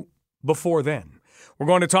to before then. We're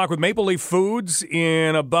going to talk with Maple Leaf Foods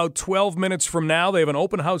in about 12 minutes from now. They have an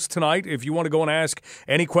open house tonight. If you want to go and ask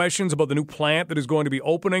any questions about the new plant that is going to be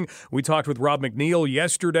opening, we talked with Rob McNeil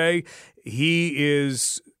yesterday. He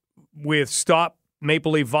is with Stop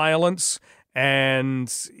Maple Leaf Violence,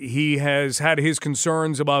 and he has had his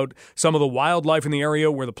concerns about some of the wildlife in the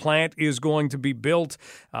area where the plant is going to be built,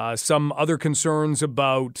 some other concerns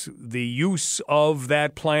about the use of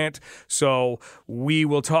that plant. So we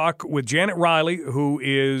will talk with Janet Riley, who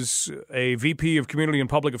is a VP of Community and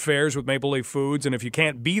Public Affairs with Maple Leaf Foods. And if you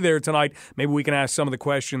can't be there tonight, maybe we can ask some of the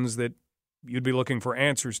questions that you'd be looking for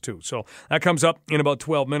answers to. So that comes up in about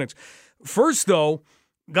 12 minutes. First, though,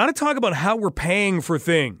 got to talk about how we're paying for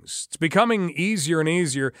things. It's becoming easier and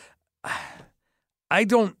easier. I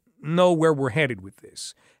don't know where we're headed with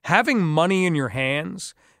this. Having money in your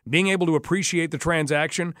hands, being able to appreciate the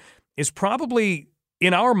transaction is probably,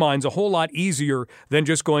 in our minds, a whole lot easier than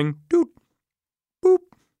just going doot, boop,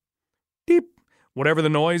 deep, whatever the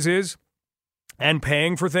noise is, and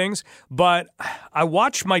paying for things. But I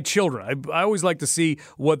watch my children. I always like to see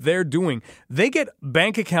what they're doing. They get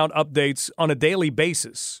bank account updates on a daily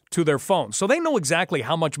basis to their phone. So they know exactly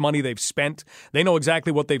how much money they've spent. They know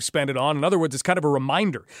exactly what they've spent it on. In other words, it's kind of a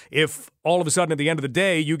reminder. If all of a sudden at the end of the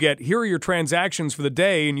day, you get, here are your transactions for the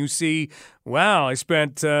day, and you see, wow, I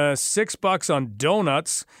spent $6 on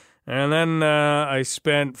donuts, and then I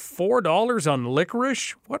spent $4 on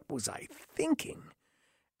licorice. What was I thinking?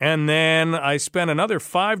 And then I spent another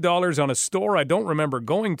 $5 on a store I don't remember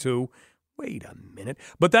going to. Wait a minute.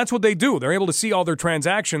 But that's what they do. They're able to see all their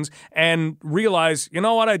transactions and realize, you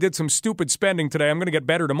know what, I did some stupid spending today. I'm going to get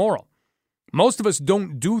better tomorrow. Most of us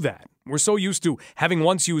don't do that. We're so used to having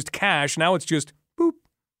once used cash. Now it's just boop,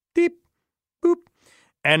 deep, boop.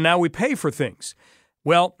 And now we pay for things.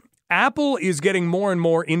 Well, Apple is getting more and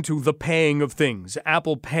more into the paying of things.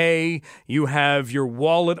 Apple Pay, you have your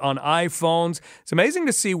wallet on iPhones. It's amazing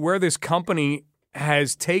to see where this company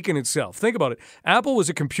has taken itself. Think about it. Apple was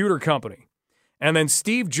a computer company, And then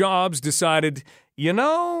Steve Jobs decided,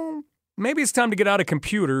 maybe it's time to get out of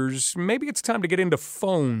computers. Maybe it's time to get into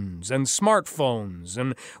phones and smartphones.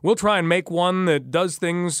 And we'll try and make one that does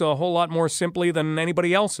things a whole lot more simply than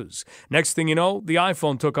anybody else's. Next thing you know, the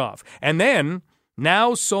iPhone took off. And then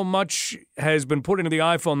now so much has been put into the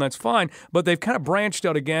iPhone, that's fine, but they've kind of branched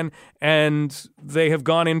out again, and they have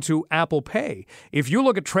gone into Apple Pay. If you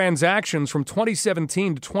look at transactions from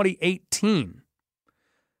 2017 to 2018,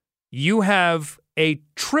 you have a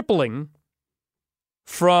tripling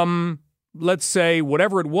from, let's say,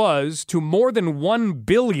 whatever it was, to more than 1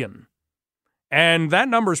 billion. And that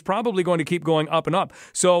number is probably going to keep going up and up.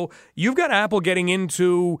 So you've got Apple getting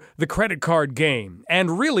into the credit card game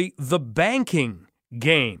and really the banking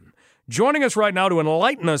game. Joining us right now to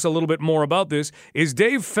enlighten us a little bit more about this is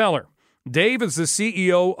Dave Feller. Dave is the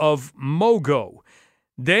CEO of Mogo.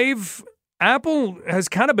 Dave, Apple has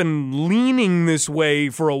kind of been leaning this way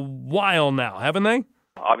for a while now, haven't they?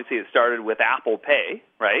 Obviously, it started with Apple Pay,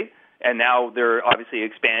 right? And now they're obviously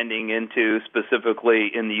expanding into, specifically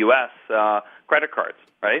in the U.S., credit cards,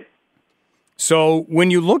 right? So when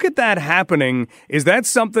you look at that happening, is that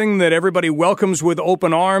something that everybody welcomes with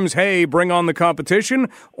open arms? Hey, bring on the competition?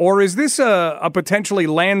 Or is this a potentially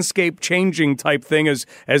landscape-changing type thing as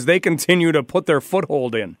they continue to put their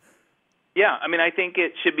foothold in? Yeah, I mean, I think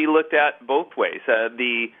it should be looked at both ways.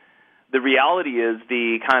 The reality is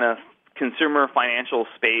the kind of consumer financial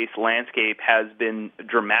space landscape has been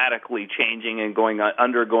dramatically changing and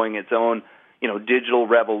undergoing its own, digital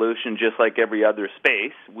revolution, just like every other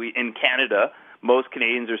space. In Canada, most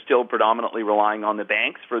Canadians are still predominantly relying on the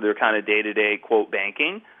banks for their kind of day-to-day quote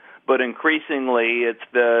banking, but increasingly it's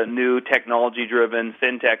the new technology-driven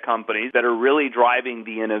fintech companies that are really driving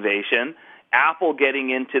the innovation. Apple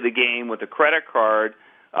getting into the game with a credit card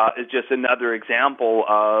is just another example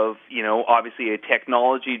of, obviously a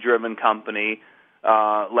technology-driven company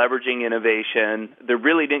leveraging innovation. They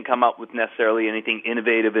really didn't come up with necessarily anything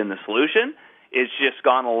innovative in the solution. It's just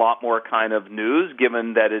gone a lot more kind of news,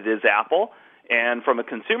 given that it is Apple. And from a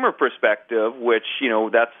consumer perspective, which,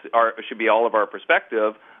 should be all of our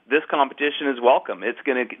perspective, this competition is welcome.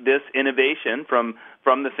 This innovation from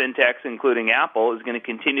the fintechs, including Apple, is going to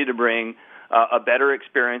continue to bring a better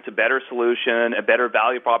experience, a better solution, a better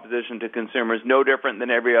value proposition to consumers, no different than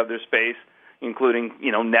every other space, including,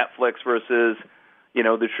 Netflix versus,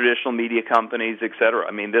 the traditional media companies, et cetera.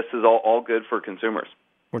 I mean, this is all good for consumers.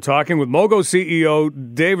 We're talking with Mogo CEO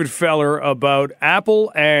David Feller about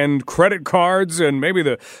Apple and credit cards and maybe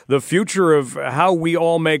the future of how we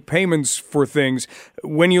all make payments for things.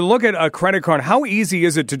 When you look at a credit card, how easy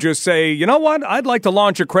is it to just say, you know what, I'd like to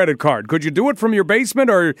launch a credit card? Could you do it from your basement,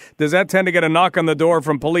 or does that tend to get a knock on the door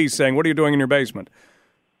from police saying, what are you doing in your basement?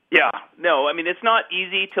 Yeah, no, I mean, it's not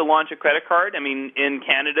easy to launch a credit card. I mean, in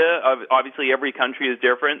Canada, obviously every country is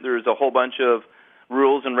different. There's a whole bunch of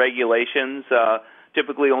rules and regulations.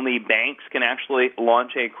 Typically, only banks can actually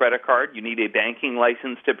launch a credit card. You need a banking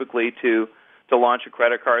license typically to launch a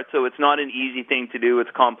credit card. So it's not an easy thing to do. It's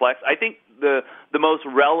complex. I think the most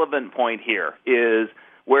relevant point here is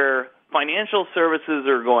where financial services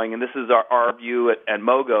are going, and this is our view at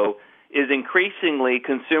Mogo, is increasingly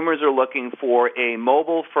consumers are looking for a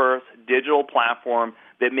mobile-first digital platform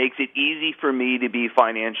that makes it easy for me to be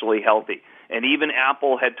financially healthy. And even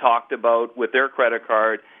Apple had talked about with their credit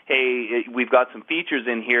card, hey, we've got some features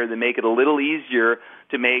in here that make it a little easier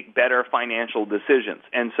to make better financial decisions.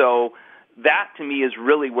 And so that, to me, is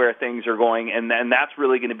really where things are going, and that's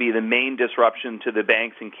really going to be the main disruption to the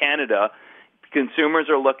banks in Canada. Consumers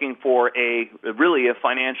are looking for a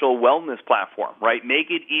financial wellness platform, right? Make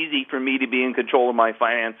it easy for me to be in control of my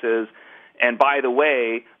finances. And by the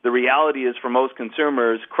way, the reality is for most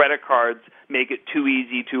consumers, credit cards make it too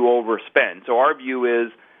easy to overspend. So our view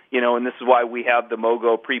is, and this is why we have the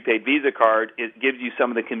Mogo prepaid Visa card. It gives you some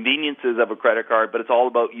of the conveniences of a credit card, but it's all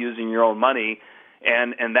about using your own money.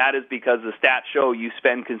 And that is because the stats show you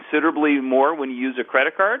spend considerably more when you use a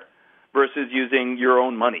credit card versus using your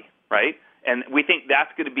own money, right? And we think that's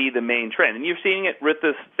going to be the main trend. And you're seeing it with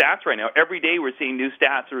the stats right now. Every day we're seeing new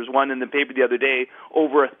stats. There was one in the paper the other day.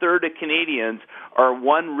 Over a third of Canadians are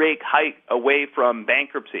one rate hike away from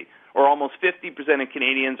bankruptcy, or almost 50% of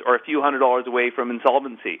Canadians are a few $100s away from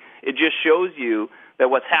insolvency. It just shows you that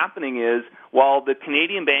what's happening is while the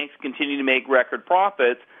Canadian banks continue to make record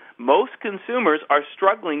profits, most consumers are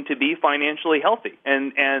struggling to be financially healthy.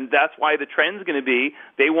 And that's why the trend's going to be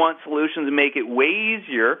they want solutions to make it way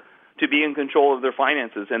easier to be in control of their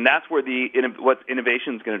finances. And that's where what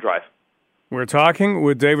innovation is going to drive. We're talking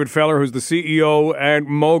with David Feller, who's the CEO at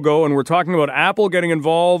Mogo, and we're talking about Apple getting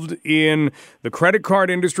involved in the credit card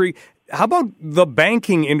industry. How about the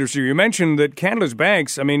banking industry? You mentioned that Canada's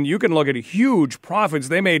banks, I mean, you can look at huge profits.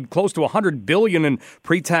 They made close to $100 billion in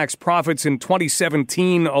pre-tax profits in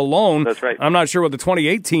 2017 alone. That's right. I'm not sure what the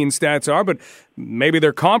 2018 stats are, but maybe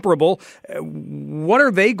they're comparable. What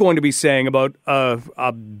are they going to be saying about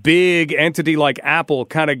a big entity like Apple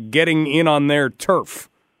kind of getting in on their turf?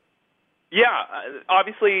 Yeah,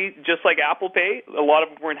 obviously, just like Apple Pay, a lot of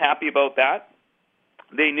them weren't happy about that.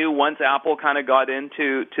 They knew once Apple kind of got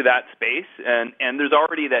into that space, and there's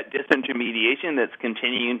already that disintermediation that's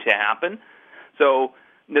continuing to happen. So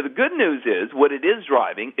now the good news is what it is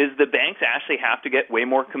driving is the banks actually have to get way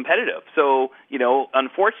more competitive. So,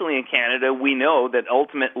 unfortunately in Canada, we know that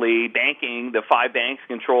ultimately banking, the five banks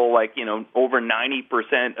control over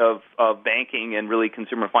 90% of banking and really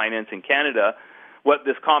consumer finance in Canada. What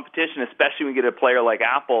this competition, especially when you get a player like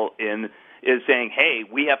Apple in, is saying, hey,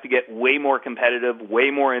 we have to get way more competitive, way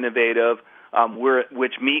more innovative,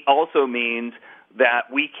 which also means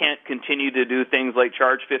that we can't continue to do things like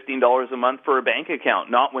charge $15 a month for a bank account,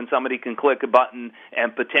 not when somebody can click a button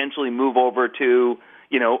and potentially move over to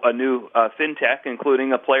a new fintech,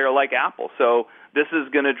 including a player like Apple. So this is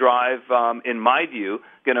going to drive, in my view,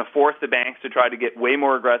 going to force the banks to try to get way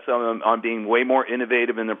more aggressive on being way more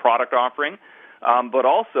innovative in their product offering. But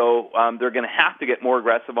also, they're going to have to get more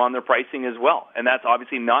aggressive on their pricing as well. And that's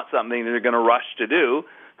obviously not something that they're going to rush to do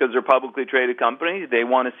because they're publicly traded companies. They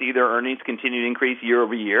want to see their earnings continue to increase year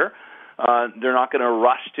over year. They're not going to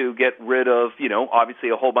rush to get rid of, obviously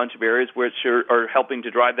a whole bunch of areas which are helping to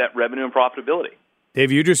drive that revenue and profitability. Dave,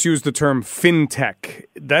 you just used the term fintech.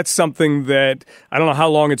 That's something that I don't know how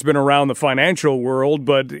long it's been around the financial world,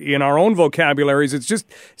 but in our own vocabularies, it's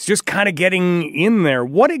just kind of getting in there.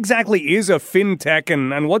 What exactly is a fintech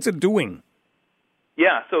and what's it doing?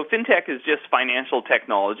 Yeah, so fintech is just financial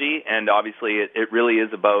technology, and obviously it really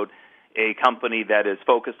is about a company that is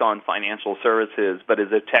focused on financial services, but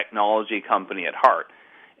is a technology company at heart.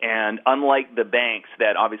 And unlike the banks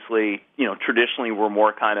that obviously, traditionally were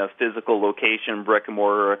more kind of physical location, brick and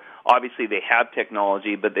mortar, obviously they have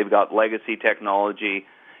technology, but they've got legacy technology.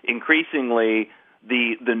 Increasingly,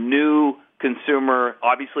 the new consumer,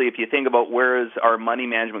 obviously if you think about where is our money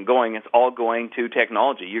management going, it's all going to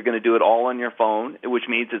technology. You're going to do it all on your phone, which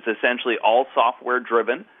means it's essentially all software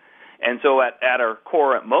driven. And so at our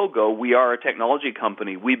core at Mogo, we are a technology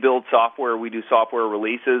company. We build software, we do software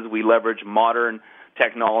releases, we leverage modern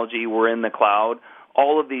technology, we're in the cloud,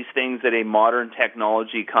 all of these things that a modern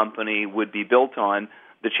technology company would be built on.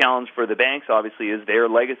 The challenge for the banks, obviously, is their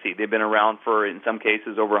legacy. They've been around for, in some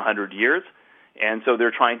cases, over 100 years, and so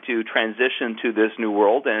they're trying to transition to this new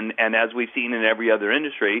world, and as we've seen in every other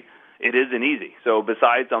industry, it isn't easy. So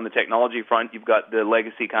besides on the technology front, you've got the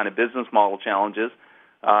legacy kind of business model challenges,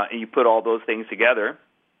 and you put all those things together,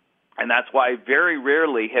 and that's why very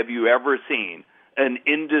rarely have you ever seen an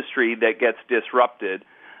industry that gets disrupted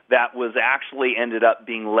that was actually ended up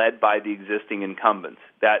being led by the existing incumbents.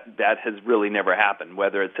 That has really never happened,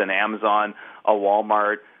 whether it's an Amazon, a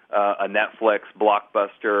Walmart, a Netflix,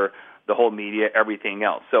 Blockbuster, the whole media, everything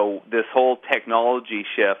else. So this whole technology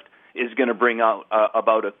shift is going to bring out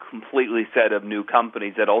about a completely set of new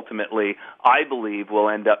companies that ultimately, I believe, will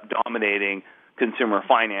end up dominating consumer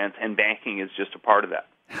finance, and banking is just a part of that.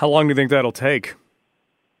 How long do you think that'll take?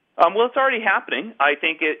 Well, it's already happening. I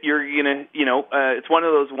think it's one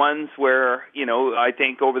of those ones where, I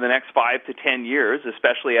think over the next 5 to 10 years,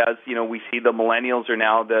 especially as, we see the millennials are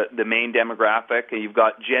now the main demographic, and you've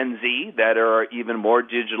got Gen Z that are even more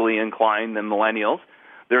digitally inclined than millennials.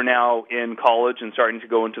 They're now in college and starting to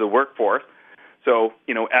go into the workforce. So,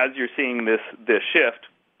 as you're seeing this shift,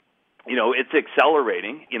 it's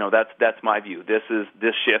accelerating. That's my view. This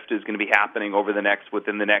shift is going to be happening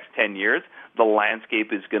within the next 10 years. The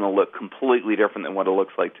landscape is going to look completely different than what it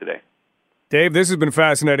looks like today. Dave, this has been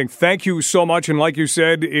fascinating. Thank you so much. And like you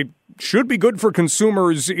said, it should be good for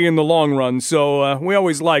consumers in the long run. So we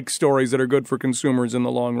always like stories that are good for consumers in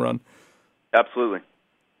the long run. Absolutely.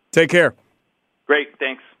 Take care. Great.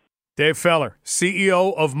 Thanks. Dave Feller,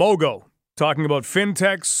 CEO of Mogo, talking about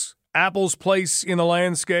fintechs, Apple's place in the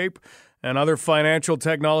landscape, and other financial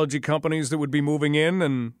technology companies that would be moving in.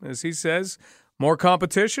 And as he says, more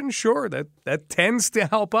competition, sure, that tends to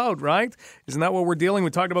help out, right? Isn't that what we're dealing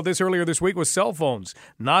with? We talked about this earlier this week with cell phones.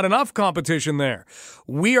 Not enough competition there.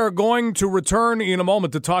 We are going to return in a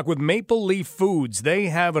moment to talk with Maple Leaf Foods. They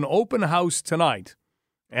have an open house tonight,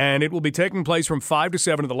 and it will be taking place from 5 to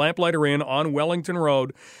 7 at the Lamplighter Inn on Wellington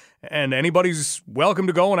Road. And anybody's welcome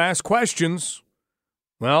to go and ask questions.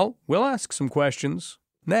 Well, we'll ask some questions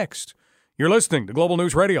next. You're listening to Global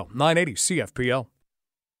News Radio, 980 CFPL.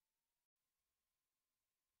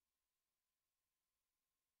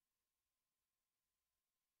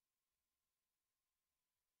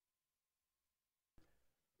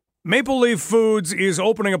 Maple Leaf Foods is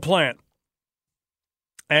opening a plant.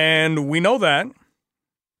 And we know that.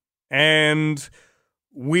 And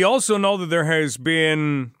we also know that there has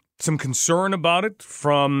been some concern about it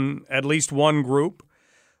from at least one group.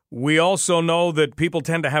 We also know that people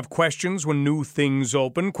tend to have questions when new things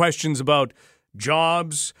open, questions about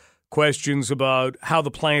jobs, questions about how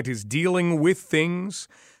the plant is dealing with things.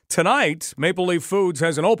 Tonight, Maple Leaf Foods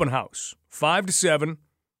has an open house, 5 to 7,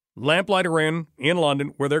 Lamplighter Inn in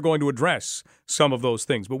London, where they're going to address some of those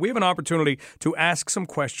things. But we have an opportunity to ask some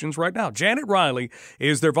questions right now. Janet Riley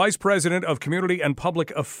is their Vice President of Community and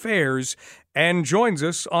Public Affairs and joins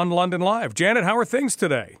us on London Live. Janet, how are things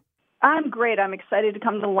today? I'm great. I'm excited to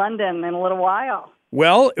come to London in a little while.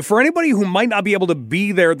 Well, for anybody who might not be able to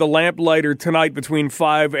be there at the Lamplighter tonight between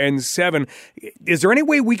 5 and 7, is there any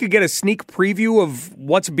way we could get a sneak preview of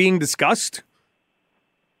what's being discussed?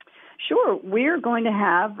 Sure. We're going to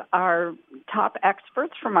have our top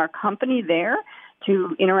experts from our company there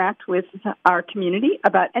to interact with our community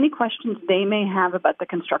about any questions they may have about the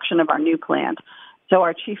construction of our new plant. So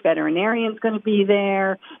our chief veterinarian is going to be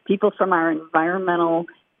there, people from our environmental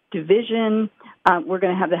division. We're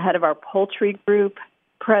going to have the head of our poultry group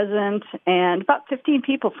present and about 15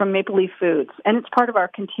 people from Maple Leaf Foods. And it's part of our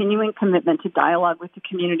continuing commitment to dialogue with the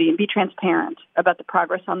community and be transparent about the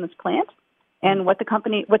progress on this plant and what the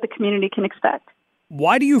community can expect.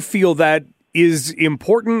 Why do you feel that is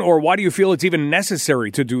important, or why do you feel it's even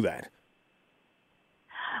necessary to do that?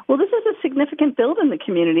 Well, this is a significant build in the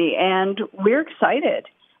community, and we're excited.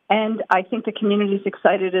 And I think the community is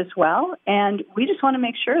excited as well. And we just want to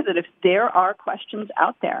make sure that if there are questions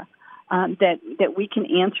out there, that we can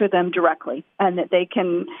answer them directly, and that they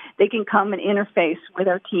can come and interface with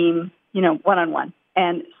our team, one-on-one.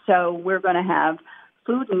 And so we're going to have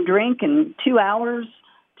food and drink in 2 hours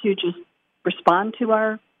to just respond to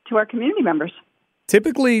our community members.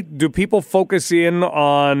 Typically, do people focus in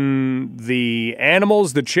on the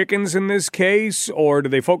animals, the chickens in this case, or do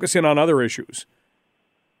they focus in on other issues?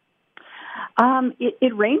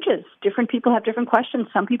 It ranges. Different people have different questions.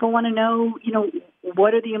 Some people want to know,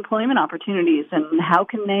 what are the employment opportunities and how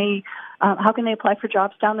can they apply for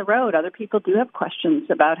jobs down the road? Other people do have questions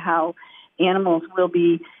about how animals will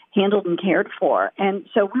be handled and cared for. And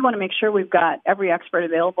so we want to make sure we've got every expert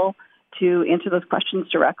available to answer those questions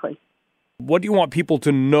directly. What do you want people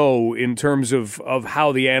to know in terms of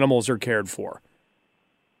how the animals are cared for?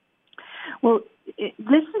 Well,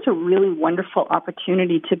 this is a really wonderful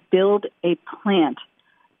opportunity to build a plant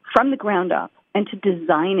from the ground up and to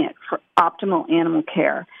design it for optimal animal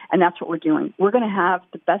care. And that's what we're doing. We're going to have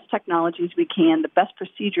the best technologies we can, the best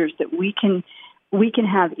procedures that we can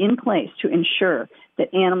have in place to ensure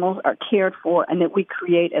that animals are cared for and that we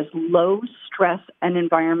create as low stress an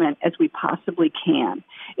environment as we possibly can.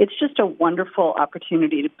 It's just a wonderful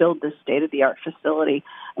opportunity to build this state-of-the-art facility.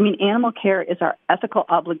 I mean, animal care is our ethical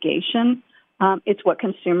obligation. It's what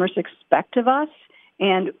consumers expect of us,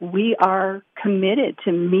 and we are committed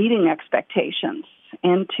to meeting expectations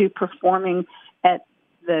and to performing at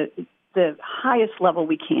the highest level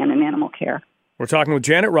we can in animal care. We're talking with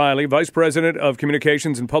Janet Riley, Vice President of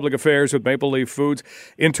Communications and Public Affairs with Maple Leaf Foods.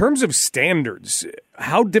 In terms of standards,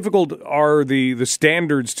 how difficult are the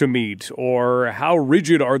standards to meet, or how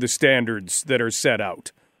rigid are the standards that are set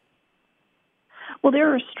out? Well,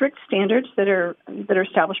 there are strict standards that are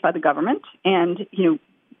established by the government, and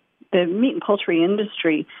the meat and poultry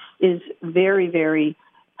industry is very, very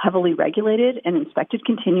heavily regulated and inspected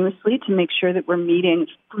continuously to make sure that we're meeting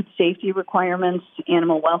food safety requirements,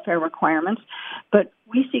 animal welfare requirements. But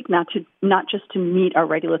we seek not just to meet our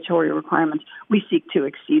regulatory requirements, we seek to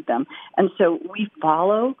exceed them. And so we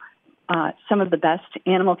follow some of the best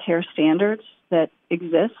animal care standards that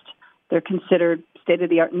exist. They're considered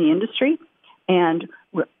state-of-the-art in the industry, and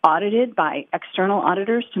we're audited by external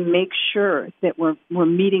auditors to make sure that we're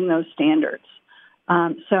meeting those standards.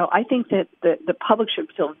 So I think that the public should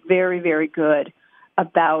feel very, very good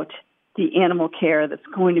about the animal care that's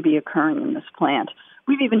going to be occurring in this plant.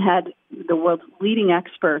 We've even had the world's leading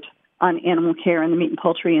expert on animal care in the meat and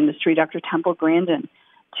poultry industry, Dr. Temple Grandin,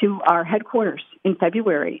 to our headquarters in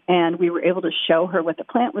February, and we were able to show her what the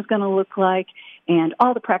plant was going to look like and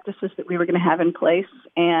all the practices that we were going to have in place.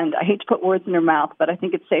 And I hate to put words in her mouth, but I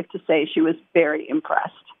think it's safe to say she was very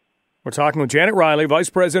impressed. We're talking with Janet Riley, Vice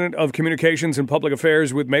President of Communications and Public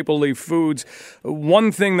Affairs with Maple Leaf Foods.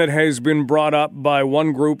 One thing that has been brought up by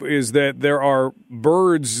one group is that there are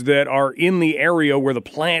birds that are in the area where the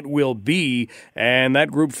plant will be, and that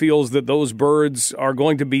group feels that those birds are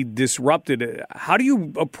going to be disrupted. How do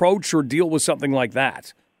you approach or deal with something like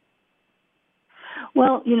that?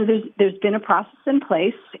 Well, there's been a process in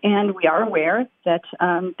place, and we are aware that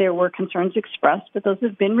there were concerns expressed, but those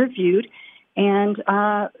have been reviewed, and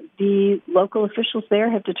the local officials there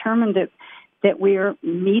have determined that we're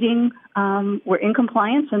meeting, we're in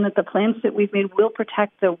compliance, and that the plans that we've made will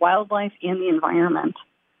protect the wildlife and the environment.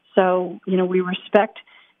 So, we respect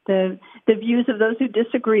the views of those who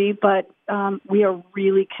disagree, but we are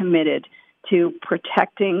really committed to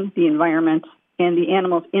protecting the environment and the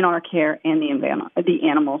animals in our care and the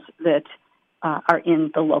animals that are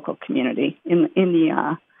in the local community, in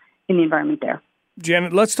the environment there.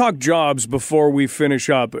 Janet, let's talk jobs before we finish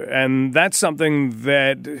up, and that's something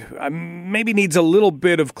that maybe needs a little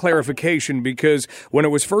bit of clarification, because when it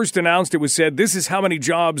was first announced, it was said this is how many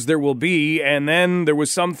jobs there will be, and then there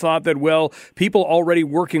was some thought that, well, people already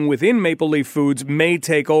working within Maple Leaf Foods may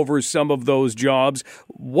take over some of those jobs.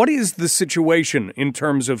 What is the situation in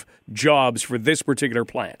terms of jobs for this particular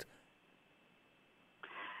plant?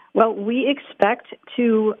 Well, we expect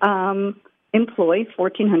to employ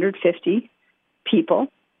 1,450 people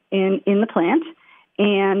in the plant,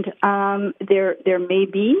 and there may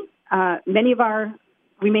be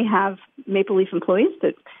we may have Maple Leaf employees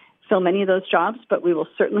that fill many of those jobs, but we will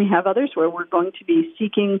certainly have others where we're going to be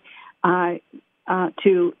seeking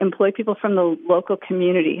to employ people from the local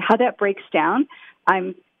community. How that breaks down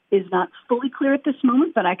is not fully clear at this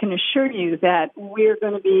moment, but I can assure you that we're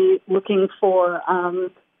going to be looking for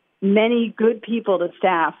many good people to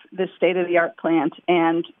staff this state-of-the-art plant.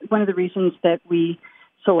 And one of the reasons that we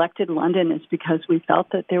selected London is because we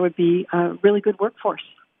felt that there would be a really good workforce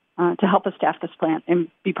to help us staff this plant and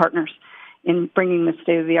be partners in bringing the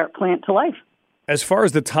state-of-the-art plant to life. As far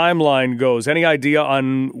as the timeline goes, any idea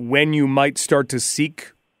on when you might start to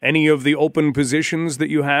seek any of the open positions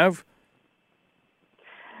that you have?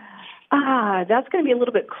 That's going to be a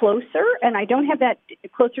little bit closer, and I don't have that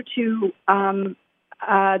closer to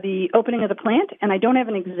the opening of the plant, and I don't have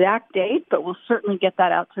an exact date, but we'll certainly get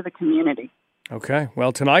that out to the community. Okay.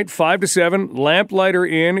 Well, tonight, 5 to 7, Lamplighter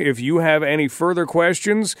Inn. If you have any further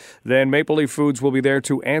questions, then Maple Leaf Foods will be there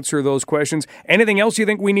to answer those questions. Anything else you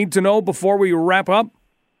think we need to know before we wrap up?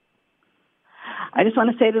 I just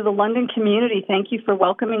want to say to the London community, thank you for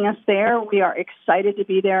welcoming us there. We are excited to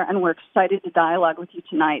be there, and we're excited to dialogue with you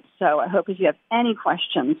tonight. So I hope if you have any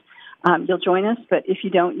questions, you'll join us. But if you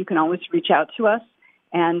don't, you can always reach out to us,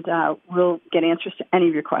 and we'll get answers to any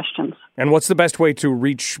of your questions. And what's the best way to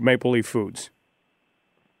reach Maple Leaf Foods?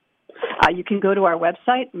 You can go to our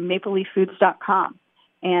website, mapleleaffoods.com,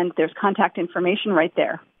 and there's contact information right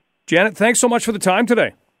there. Janet, thanks so much for the time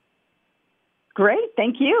today. Great.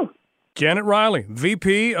 Thank you. Janet Riley,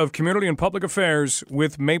 VP of Community and Public Affairs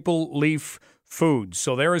with Maple Leaf Foods.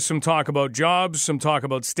 So there is some talk about jobs, some talk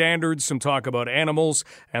about standards, some talk about animals,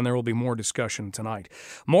 and there will be more discussion tonight.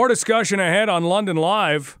 More discussion ahead on London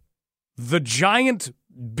Live. The giant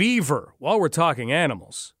beaver. While we're talking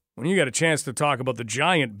animals, when you get a chance to talk about the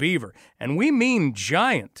giant beaver, and we mean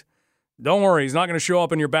giant, don't worry, he's not going to show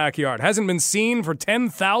up in your backyard. Hasn't been seen for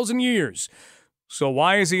 10,000 years. So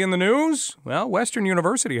why is he in the news? Well, Western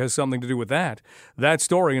University has something to do with that. That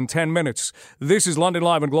story in 10 minutes. This is London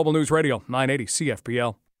Live on Global News Radio, 980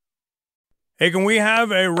 CFPL. Hey, can we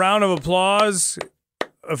have a round of applause?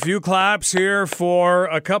 A few claps here for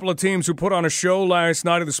a couple of teams who put on a show last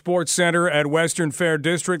night at the Sports Center at Western Fair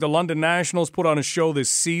District. The London Nationals put on a show this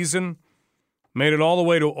season. Made it all the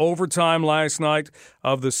way to overtime last night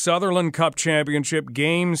of the Sutherland Cup Championship,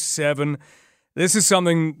 Game 7. This is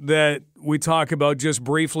something that we talk about just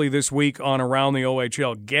briefly this week on Around the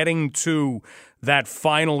OHL, getting to that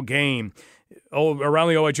final game. Around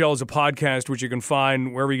the OHL is a podcast which you can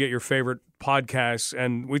find wherever you get your favorite podcasts,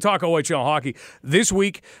 and we talk OHL hockey. This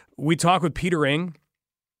week, we talk with Peter Ing.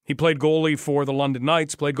 He played goalie for the London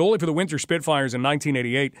Knights, played goalie for the Winter Spitfires in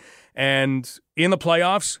 1988, and in the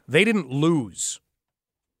playoffs, they didn't lose.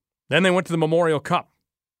 Then they went to the Memorial Cup,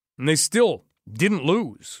 and they still didn't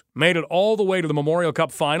lose. Made it all the way to the Memorial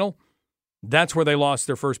Cup final. That's where they lost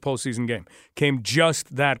their first postseason game. Came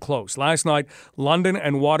just that close. Last night, London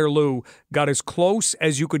and Waterloo got as close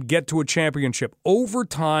as you could get to a championship.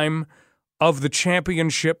 Overtime of the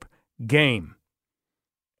championship game.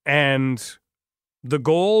 And the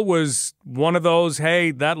goal was one of those,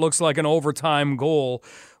 hey, that looks like an overtime goal,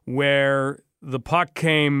 where the puck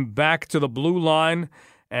came back to the blue line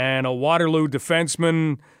and a Waterloo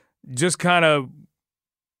defenseman just kind of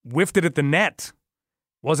whiffed it at the net.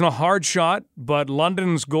 Wasn't a hard shot, but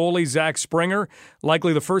London's goalie, Zach Springer,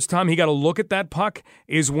 likely the first time he got a look at that puck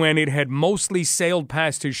is when it had mostly sailed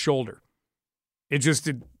past his shoulder.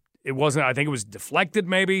 It wasn't, I think it was deflected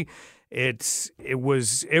maybe, it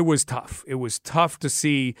was tough. It was tough to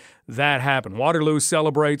see that happen. Waterloo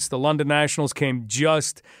celebrates. The London Nationals came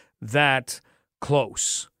just that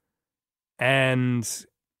close. And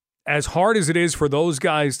as hard as it is for those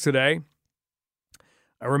guys today,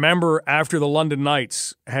 I remember after the London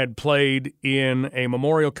Knights had played in a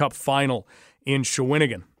Memorial Cup final in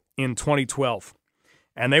Shawinigan in 2012,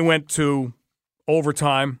 and they went to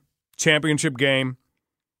overtime, championship game,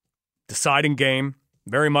 deciding game,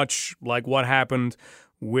 very much like what happened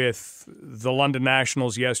with the London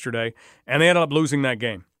Nationals yesterday, and they ended up losing that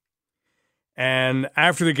game. And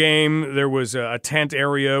after the game, there was a tent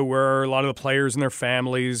area where a lot of the players and their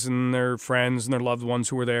families and their friends and their loved ones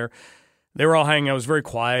who were there, they were all hanging out. It was very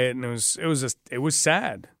quiet, and it was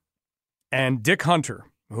sad. And Dick Hunter,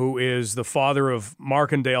 who is the father of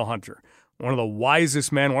Mark and Dale Hunter, one of the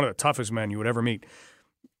wisest men, one of the toughest men you would ever meet,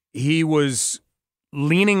 he was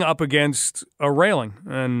leaning up against a railing.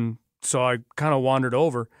 And so I kind of wandered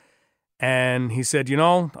over, and he said,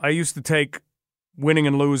 I used to take winning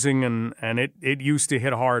and losing, and it used to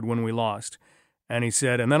hit hard when we lost. And he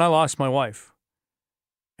said, and then I lost my wife.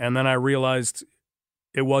 And then I realized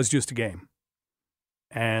it was just a game.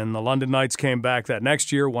 And the London Knights came back that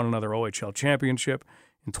next year, won another OHL championship.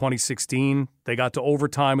 In 2016, they got to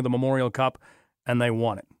overtime of the Memorial Cup, and they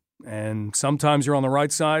won it. And sometimes you're on the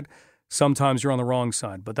right side, sometimes you're on the wrong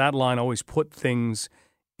side. But that line always put things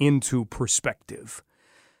into perspective.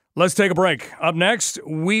 Let's take a break. Up next,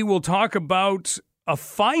 we will talk about a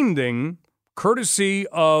finding courtesy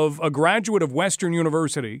of a graduate of Western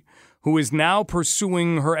University who is now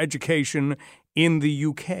pursuing her education in the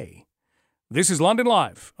UK. This is London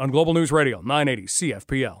Live on Global News Radio, 980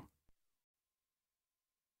 CFPL.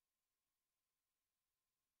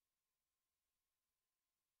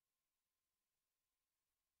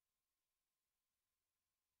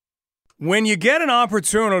 When you get an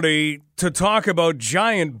opportunity to talk about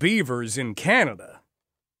giant beavers in Canada,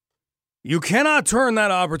 you cannot turn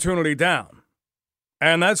that opportunity down.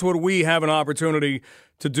 And that's what we have an opportunity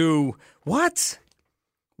to do. What?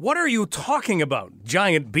 What are you talking about,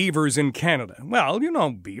 giant beavers in Canada? Well,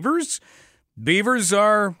 beavers. Beavers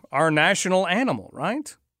are our national animal,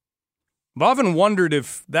 right? I've often wondered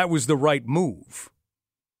if that was the right move.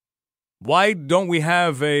 Why don't we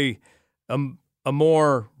have a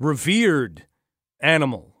more revered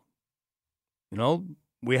animal?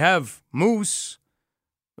 We have moose.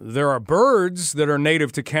 There are birds that are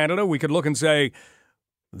native to Canada. We could look and say,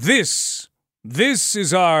 this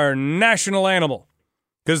is our national animal.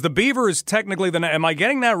 Because the beaver is technically am I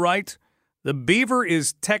getting that right? The beaver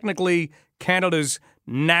is technically Canada's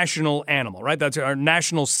national animal, right? That's our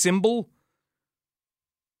national symbol.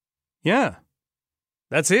 Yeah,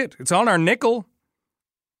 that's it. It's on our nickel.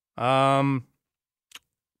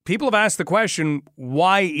 People have asked the question,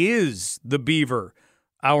 why is the beaver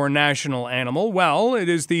our national animal? Well, it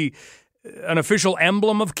is an official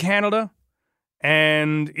emblem of Canada.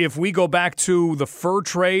 And if we go back to the fur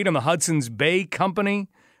trade and the Hudson's Bay Company,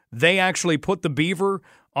 they actually put the beaver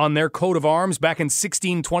on their coat of arms back in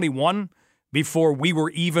 1621, before we were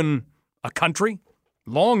even a country,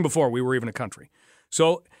 long before we were even a country.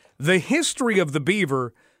 So the history of the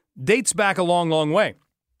beaver dates back a long, long way.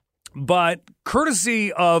 But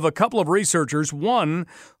courtesy of a couple of researchers, one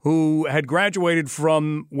who had graduated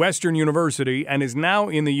from Western University and is now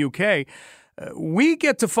in the UK, we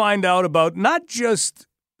get to find out about not just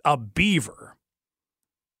a beaver,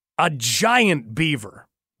 a giant beaver.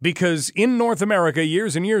 Because in North America,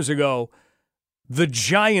 years and years ago, the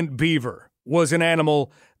giant beaver was an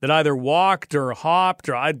animal that either walked or hopped,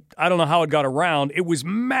 or I don't know how it got around. It was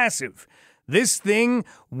massive. This thing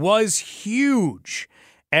was huge.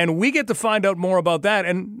 And we get to find out more about that.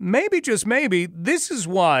 And maybe, just maybe, this is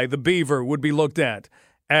why the beaver would be looked at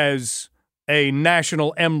as a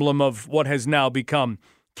national emblem of what has now become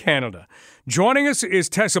Canada. Joining us is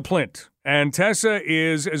Tessa Plint. And Tessa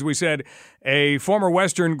is, as we said, a former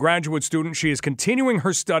Western graduate student. She is continuing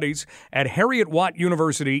her studies at Heriot-Watt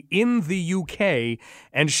University in the UK.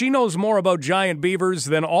 And she knows more about giant beavers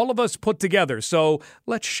than all of us put together. So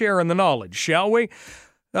let's share in the knowledge, shall we?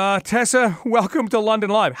 Tessa, welcome to London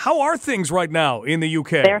Live. How are things right now in the UK?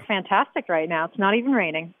 They're fantastic right now. It's not even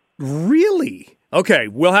raining. Really? Okay,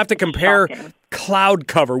 we'll have to compare cloud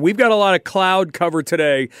cover. We've got a lot of cloud cover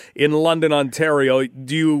today in London, Ontario.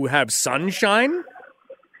 Do you have sunshine?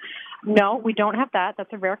 No, we don't have that.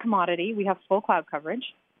 That's a rare commodity. We have full cloud coverage.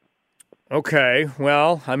 Okay,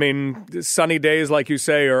 well, I mean, sunny days, like you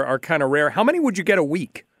say, are kind of rare. How many would you get a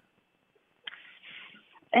week?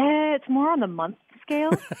 It's more on the month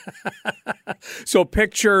scale. So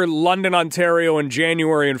picture London, Ontario in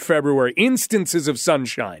January and February, instances of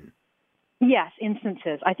sunshine. Yes,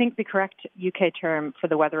 instances. I think the correct UK term for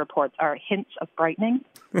the weather reports are hints of brightening.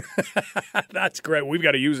 That's great. We've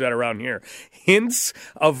got to use that around here. Hints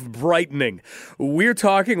of brightening. We're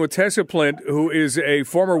talking with Tessa Plint, who is a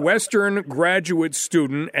former Western graduate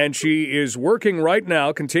student, and she is working right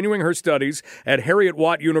now, continuing her studies at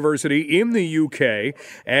Heriot-Watt University in the UK,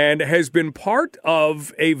 and has been part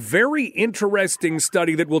of a very interesting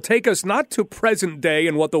study that will take us not to present day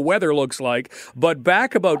and what the weather looks like, but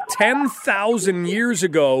back about 10,000 years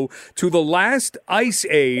ago to the last ice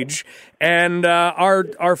age. And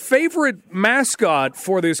our favorite mascot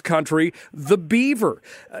for this country, the beaver.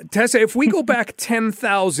 Tessa, if we go back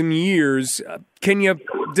 10,000 years, can you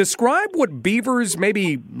describe what beavers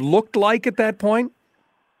maybe looked like at that point?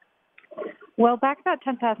 Well, back about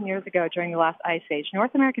 10,000 years ago during the last ice age,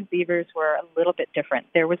 North American beavers were a little bit different.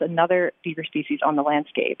 There was another beaver species on the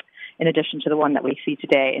landscape in addition to the one that we see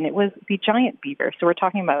today, and it was the giant beaver. So we're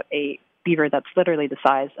talking about a beaver that's literally the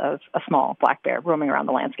size of a small black bear roaming around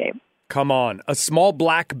the landscape. Come on, a small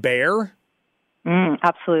black bear?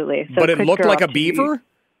 Absolutely. So but it looked like a beaver?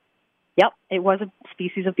 Yep, it was a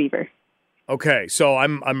species of beaver. Okay, so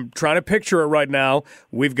I'm trying to picture it right now.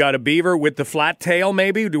 We've got a beaver with the flat tail,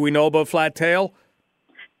 maybe? Do we know about flat tail?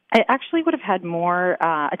 It actually would have had more,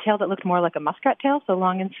 a tail that looked more like a muskrat tail, so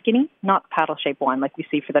long and skinny, not paddle-shaped one like we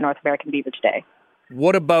see for the North American beaver today.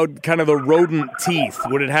 What about kind of the rodent teeth?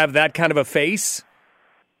 Would it have that kind of a face?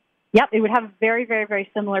 Yep, it would have a very, very, very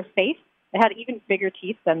similar face. It had even bigger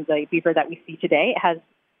teeth than the beaver that we see today. It has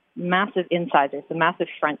massive incisors, the massive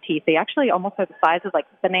front teeth. They actually almost are the size of like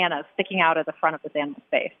bananas sticking out of the front of this animal's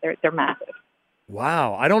face. They're massive.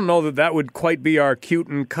 Wow, I don't know that would quite be our cute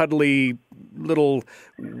and cuddly little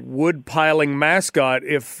wood-piling mascot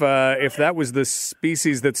if that was the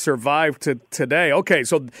species that survived to today. Okay,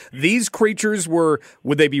 so these creatures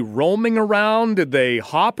would they be roaming around? Did they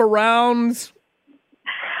hop around?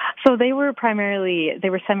 So they were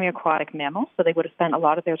semi-aquatic mammals, so they would have spent a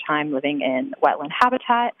lot of their time living in wetland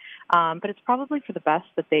habitat. But it's probably for the best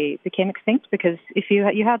that they became extinct, because if you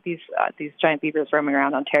had these giant beavers roaming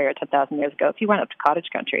around Ontario 10,000 years ago, if you went up to cottage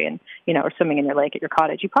country and were swimming in your lake at your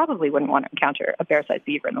cottage, you probably wouldn't want to encounter a bear-sized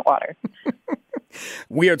beaver in the water.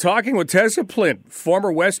 We are talking with Tessa Plint,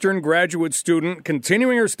 former Western graduate student,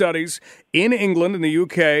 continuing her studies in England, in the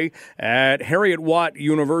UK, at Heriot-Watt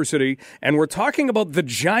University, and we're talking about the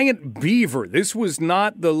giant beaver. This was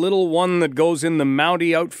not the little one that goes in the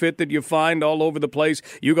Mountie outfit that you find all over the place.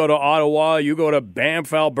 You go to Ottawa, you go to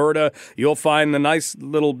Banff, Alberta, you'll find the nice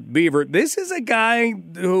little beaver. This is a guy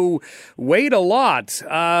who weighed a lot,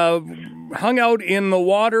 hung out in the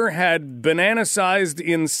water, had banana-sized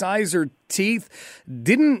incisor teeth,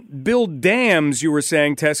 didn't build dams, you were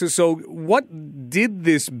saying, Tessa. So what did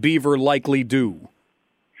this beaver likely do?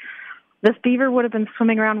 This beaver would have been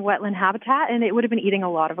swimming around wetland habitat, and it would have been eating a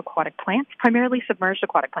lot of aquatic plants, primarily submerged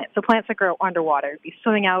aquatic plants. So plants that grow underwater. It'd be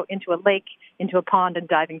swimming out into a lake, into a pond, and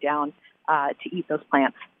diving down to eat those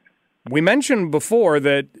plants. We mentioned before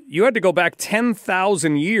that you had to go back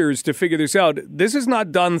 10,000 years to figure this out. This is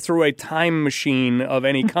not done through a time machine of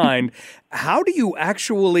any kind. How do you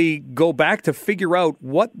actually go back to figure out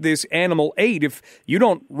what this animal ate if you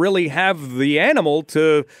don't really have the animal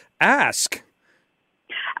to ask?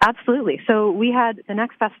 Absolutely. So we had the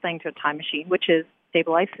next best thing to a time machine, which is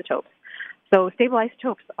stable isotopes. So stable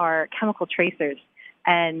isotopes are chemical tracers,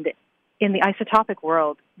 and in the isotopic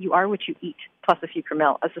world, you are what you eat, plus a few per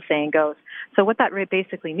mil, as the saying goes. So what that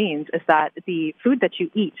basically means is that the food that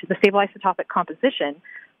you eat, the stable isotopic composition,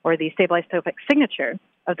 or the stable isotopic signature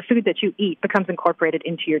of the food that you eat, becomes incorporated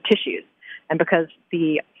into your tissues. And because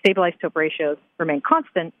the stable isotope ratios remain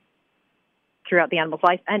constant throughout the animal's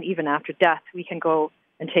life and even after death, we can go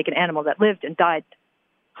and take an animal that lived and died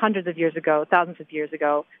hundreds of years ago, thousands of years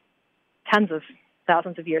ago, tens of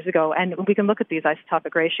thousands of years ago, and we can look at these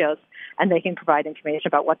isotopic ratios, and they can provide information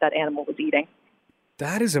about what that animal was eating.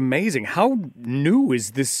 That is amazing. How new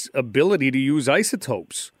is this ability to use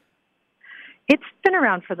isotopes? It's been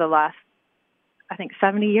around for the last,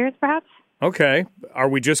 70 years, perhaps. Okay. Are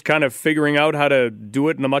we just kind of figuring out how to do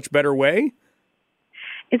it in a much better way?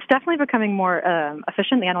 It's definitely becoming more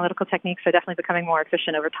efficient. The analytical techniques are definitely becoming more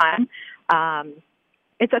efficient over time.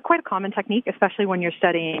 It's quite a common technique, especially when you're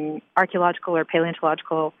studying archaeological or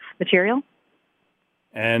paleontological material.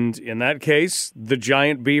 And in that case, the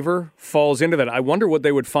giant beaver falls into that. I wonder what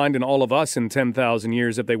they would find in all of us in 10,000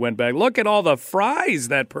 years if they went back. Look at all the fries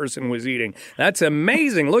that person was eating. That's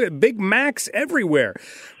amazing. Look at Big Macs everywhere.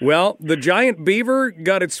 Well, the giant beaver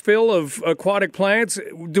got its fill of aquatic plants.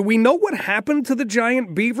 Do we know what happened to the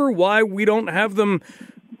giant beaver? Why we don't have them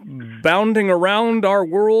bounding around our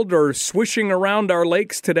world or swishing around our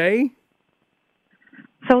lakes today?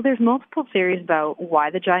 So there's multiple theories about why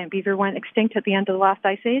the giant beaver went extinct at the end of the last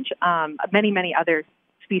ice age. Many other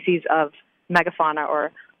species of megafauna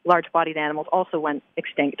or large-bodied animals also went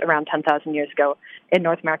extinct around 10,000 years ago in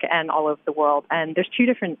North America and all over the world. And there's two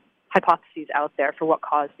different hypotheses out there for what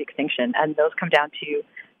caused the extinction, and those come down to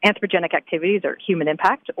anthropogenic activities or human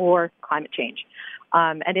impact or climate change.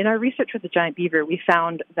 And in our research with the giant beaver, we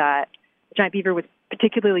found that the giant beaver was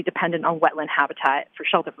particularly dependent on wetland habitat for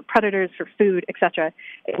shelter from predators, for food, etc.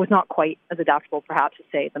 It was not quite as adaptable, perhaps, as,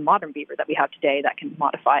 say, the modern beaver that we have today that can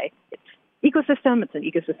modify its ecosystem. It's an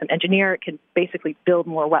ecosystem engineer. It can basically build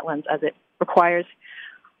more wetlands as it requires.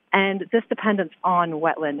 And this dependence on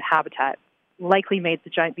wetland habitat likely made the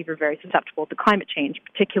giant beaver very susceptible to climate change,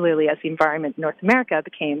 particularly as the environment in North America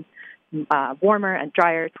became warmer and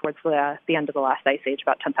drier towards the end of the last ice age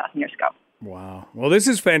about 10,000 years ago. Wow. Well, this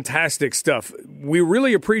is fantastic stuff. We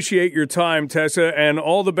really appreciate your time, Tessa, and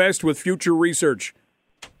all the best with future research.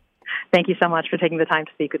 Thank you so much for taking the time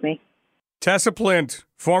to speak with me. Tessa Plint,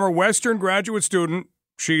 former Western graduate student.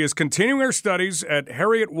 She is continuing her studies at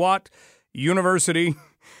Heriot-Watt University.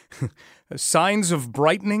 Signs of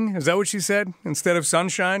brightening, is that what she said? Instead of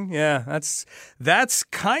sunshine? Yeah, that's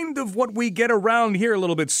kind of what we get around here a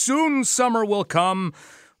little bit. Soon summer will come.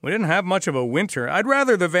 We didn't have much of a winter. I'd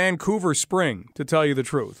rather the Vancouver spring, to tell you the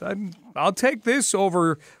truth. I'll take this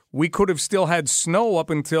over we could have still had snow up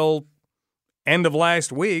until end of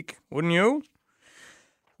last week, wouldn't you?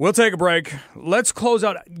 We'll take a break. Let's close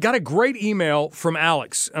out. Got a great email from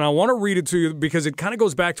Alex, and I want to read it to you because it kind of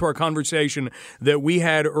goes back to our conversation that we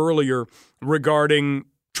had earlier regarding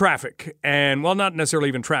traffic and, well, not necessarily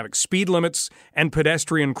even traffic, speed limits and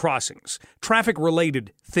pedestrian crossings,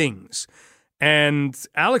 traffic-related things. And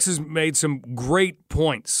Alex has made some great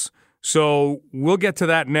points, so we'll get to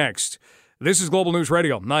that next. This is Global News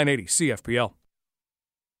Radio, 980 CFPL.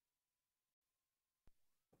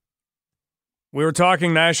 We were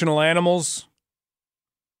talking national animals.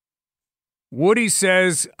 Woody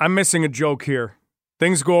says, I'm missing a joke here.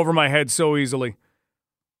 Things go over my head so easily.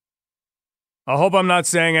 I hope I'm not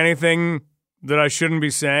saying anything that I shouldn't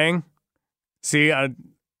be saying. See, I'm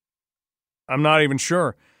not even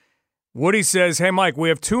sure. Woody says, hey, Mike, we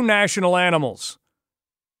have two national animals,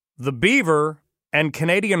 the beaver and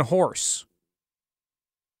Canadian horse.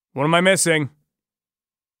 What am I missing?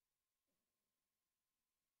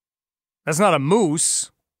 That's not a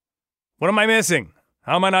moose. What am I missing?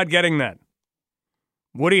 How am I not getting that?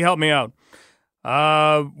 Woody, help me out.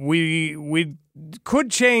 We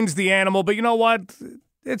could change the animal, but you know what?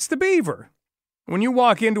 It's the beaver. When you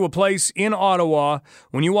walk into a place in Ottawa,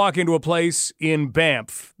 when you walk into a place in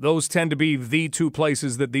Banff, those tend to be the two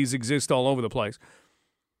places that these exist all over the place.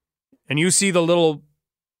 And you see the little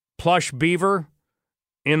plush beaver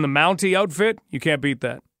in the Mountie outfit, you can't beat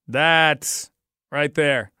that. That's right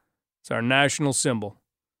there. It's our national symbol.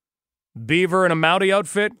 Beaver in a Mountie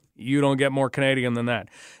outfit, you don't get more Canadian than that.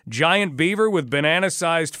 Giant beaver with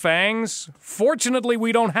banana-sized fangs, fortunately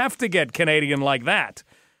we don't have to get Canadian like that.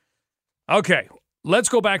 Okay, let's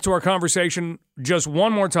go back to our conversation just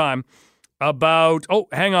one more time about,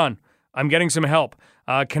 hang on, I'm getting some help.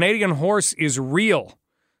 Canadian horse is real.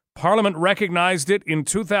 Parliament recognized it in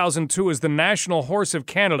 2002 as the National Horse of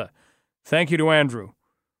Canada. Thank you to Andrew.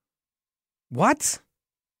 What?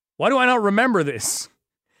 Why do I not remember this?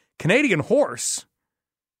 Canadian horse?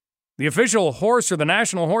 The official horse or the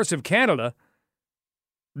National Horse of Canada?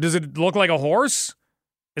 Does it look like a horse?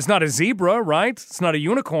 It's not a zebra, right? It's not a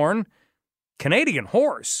unicorn. Canadian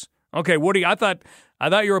horse. Okay, Woody, I thought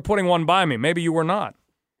you were putting one by me. Maybe you were not.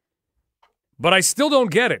 But I still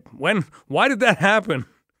don't get it. Why did that happen?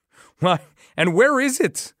 Why? And where is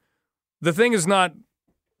it? The thing is not,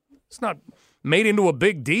 it's not made into a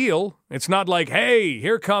big deal. It's not like, hey,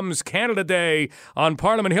 here comes Canada Day on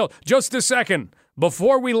Parliament Hill. Just a second,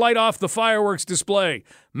 before we light off the fireworks display,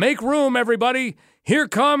 make room, everybody. Here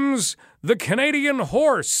comes the Canadian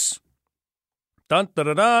horse. Dun, da,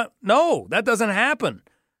 da, da. No, that doesn't happen.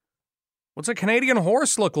 What's a Canadian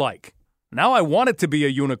horse look like? Now I want it to be a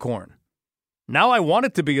unicorn. Now I want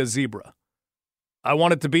it to be a zebra. I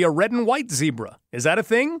want it to be a red and white zebra. Is that a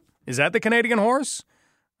thing? Is that the Canadian horse?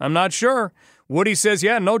 I'm not sure. Woody says,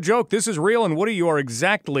 yeah, no joke. This is real. And Woody, you are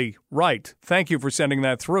exactly right. Thank you for sending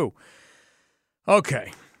that through.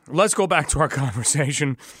 Okay, let's go back to our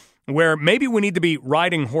conversation where maybe we need to be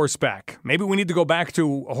riding horseback. Maybe we need to go back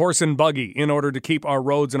to horse and buggy in order to keep our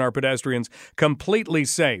roads and our pedestrians completely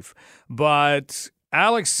safe. But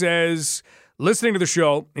Alex says, listening to the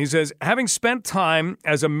show, he says, having spent time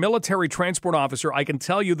as a military transport officer, I can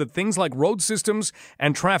tell you that things like road systems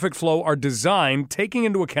and traffic flow are designed taking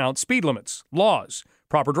into account speed limits, laws,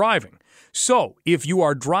 proper driving. So, if you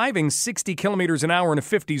are driving 60 kilometers an hour in a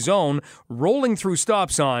 50 zone, rolling through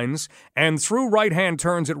stop signs and through right-hand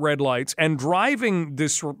turns at red lights and driving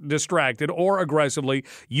distracted or aggressively,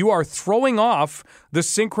 you are throwing off the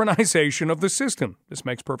synchronization of the system. This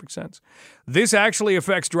makes perfect sense. This actually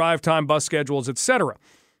affects drive time, bus schedules, etc.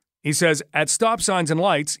 He says, at stop signs and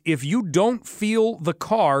lights, if you don't feel the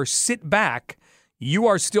car sit back, you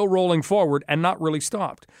are still rolling forward and not really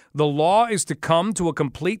stopped. The law is to come to a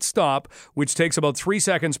complete stop, which takes about 3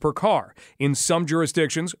 seconds per car. In some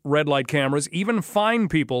jurisdictions, red light cameras even fine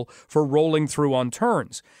people for rolling through on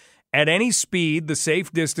turns. At any speed, the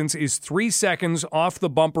safe distance is 3 seconds off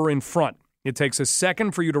the bumper in front. It takes a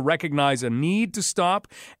second for you to recognize a need to stop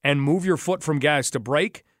and move your foot from gas to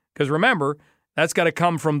brake. Because remember, that's got to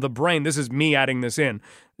come from the brain. This is me adding this in.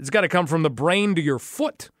 It's got to come from the brain to your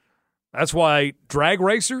foot. That's why drag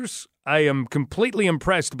racers, I am completely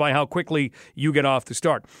impressed by how quickly you get off the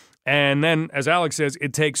start. And then, as Alex says,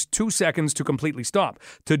 it takes 2 seconds to completely stop.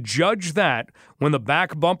 To judge that, when the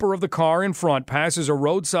back bumper of the car in front passes a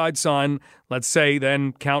roadside sign, let's say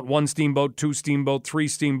then count 1 steamboat, 2 steamboat, 3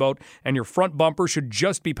 steamboat, and your front bumper should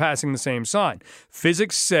just be passing the same sign.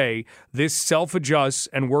 Physics say this self-adjusts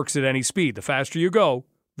and works at any speed. The faster you go,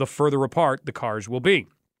 the further apart the cars will be.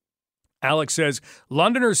 Alex says,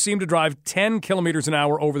 Londoners seem to drive 10 kilometers an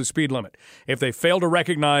hour over the speed limit. If they fail to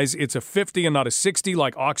recognize it's a 50 and not a 60,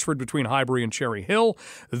 like Oxford between Highbury and Cherry Hill,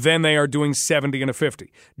 then they are doing 70 and a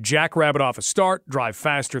 50. Jackrabbit off a start, drive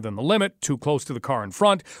faster than the limit, too close to the car in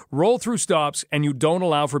front, roll through stops, and you don't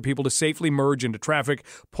allow for people to safely merge into traffic,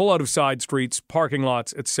 pull out of side streets, parking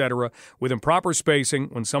lots, etc. With improper spacing,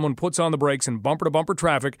 when someone puts on the brakes in bumper-to-bumper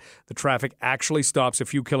traffic, the traffic actually stops a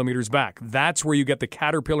few kilometers back. That's where you get the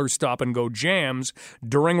Caterpillar stop and go jams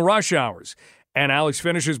during rush hours. And Alex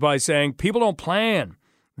finishes by saying, people don't plan.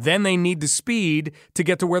 Then they need the speed to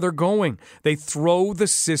get to where they're going. They throw the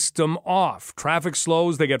system off. Traffic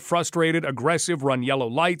slows, they get frustrated, aggressive, run yellow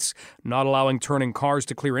lights, not allowing turning cars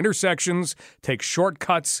to clear intersections, take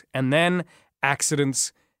shortcuts, and then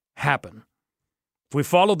accidents happen. If we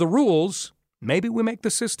follow the rules, maybe we make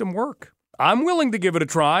the system work. I'm willing to give it a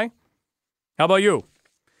try. How about you?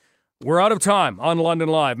 We're out of time on London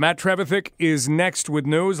Live. Matt Trevithick is next with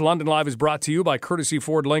news. London Live is brought to you by Courtesy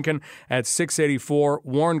Ford Lincoln at 684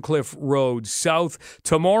 Warncliffe Road South.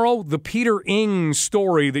 Tomorrow, the Peter Ing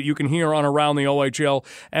story that you can hear on Around the OHL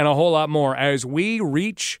and a whole lot more as we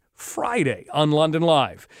reach Friday on London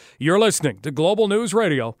Live. You're listening to Global News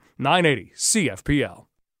Radio, 980 CFPL.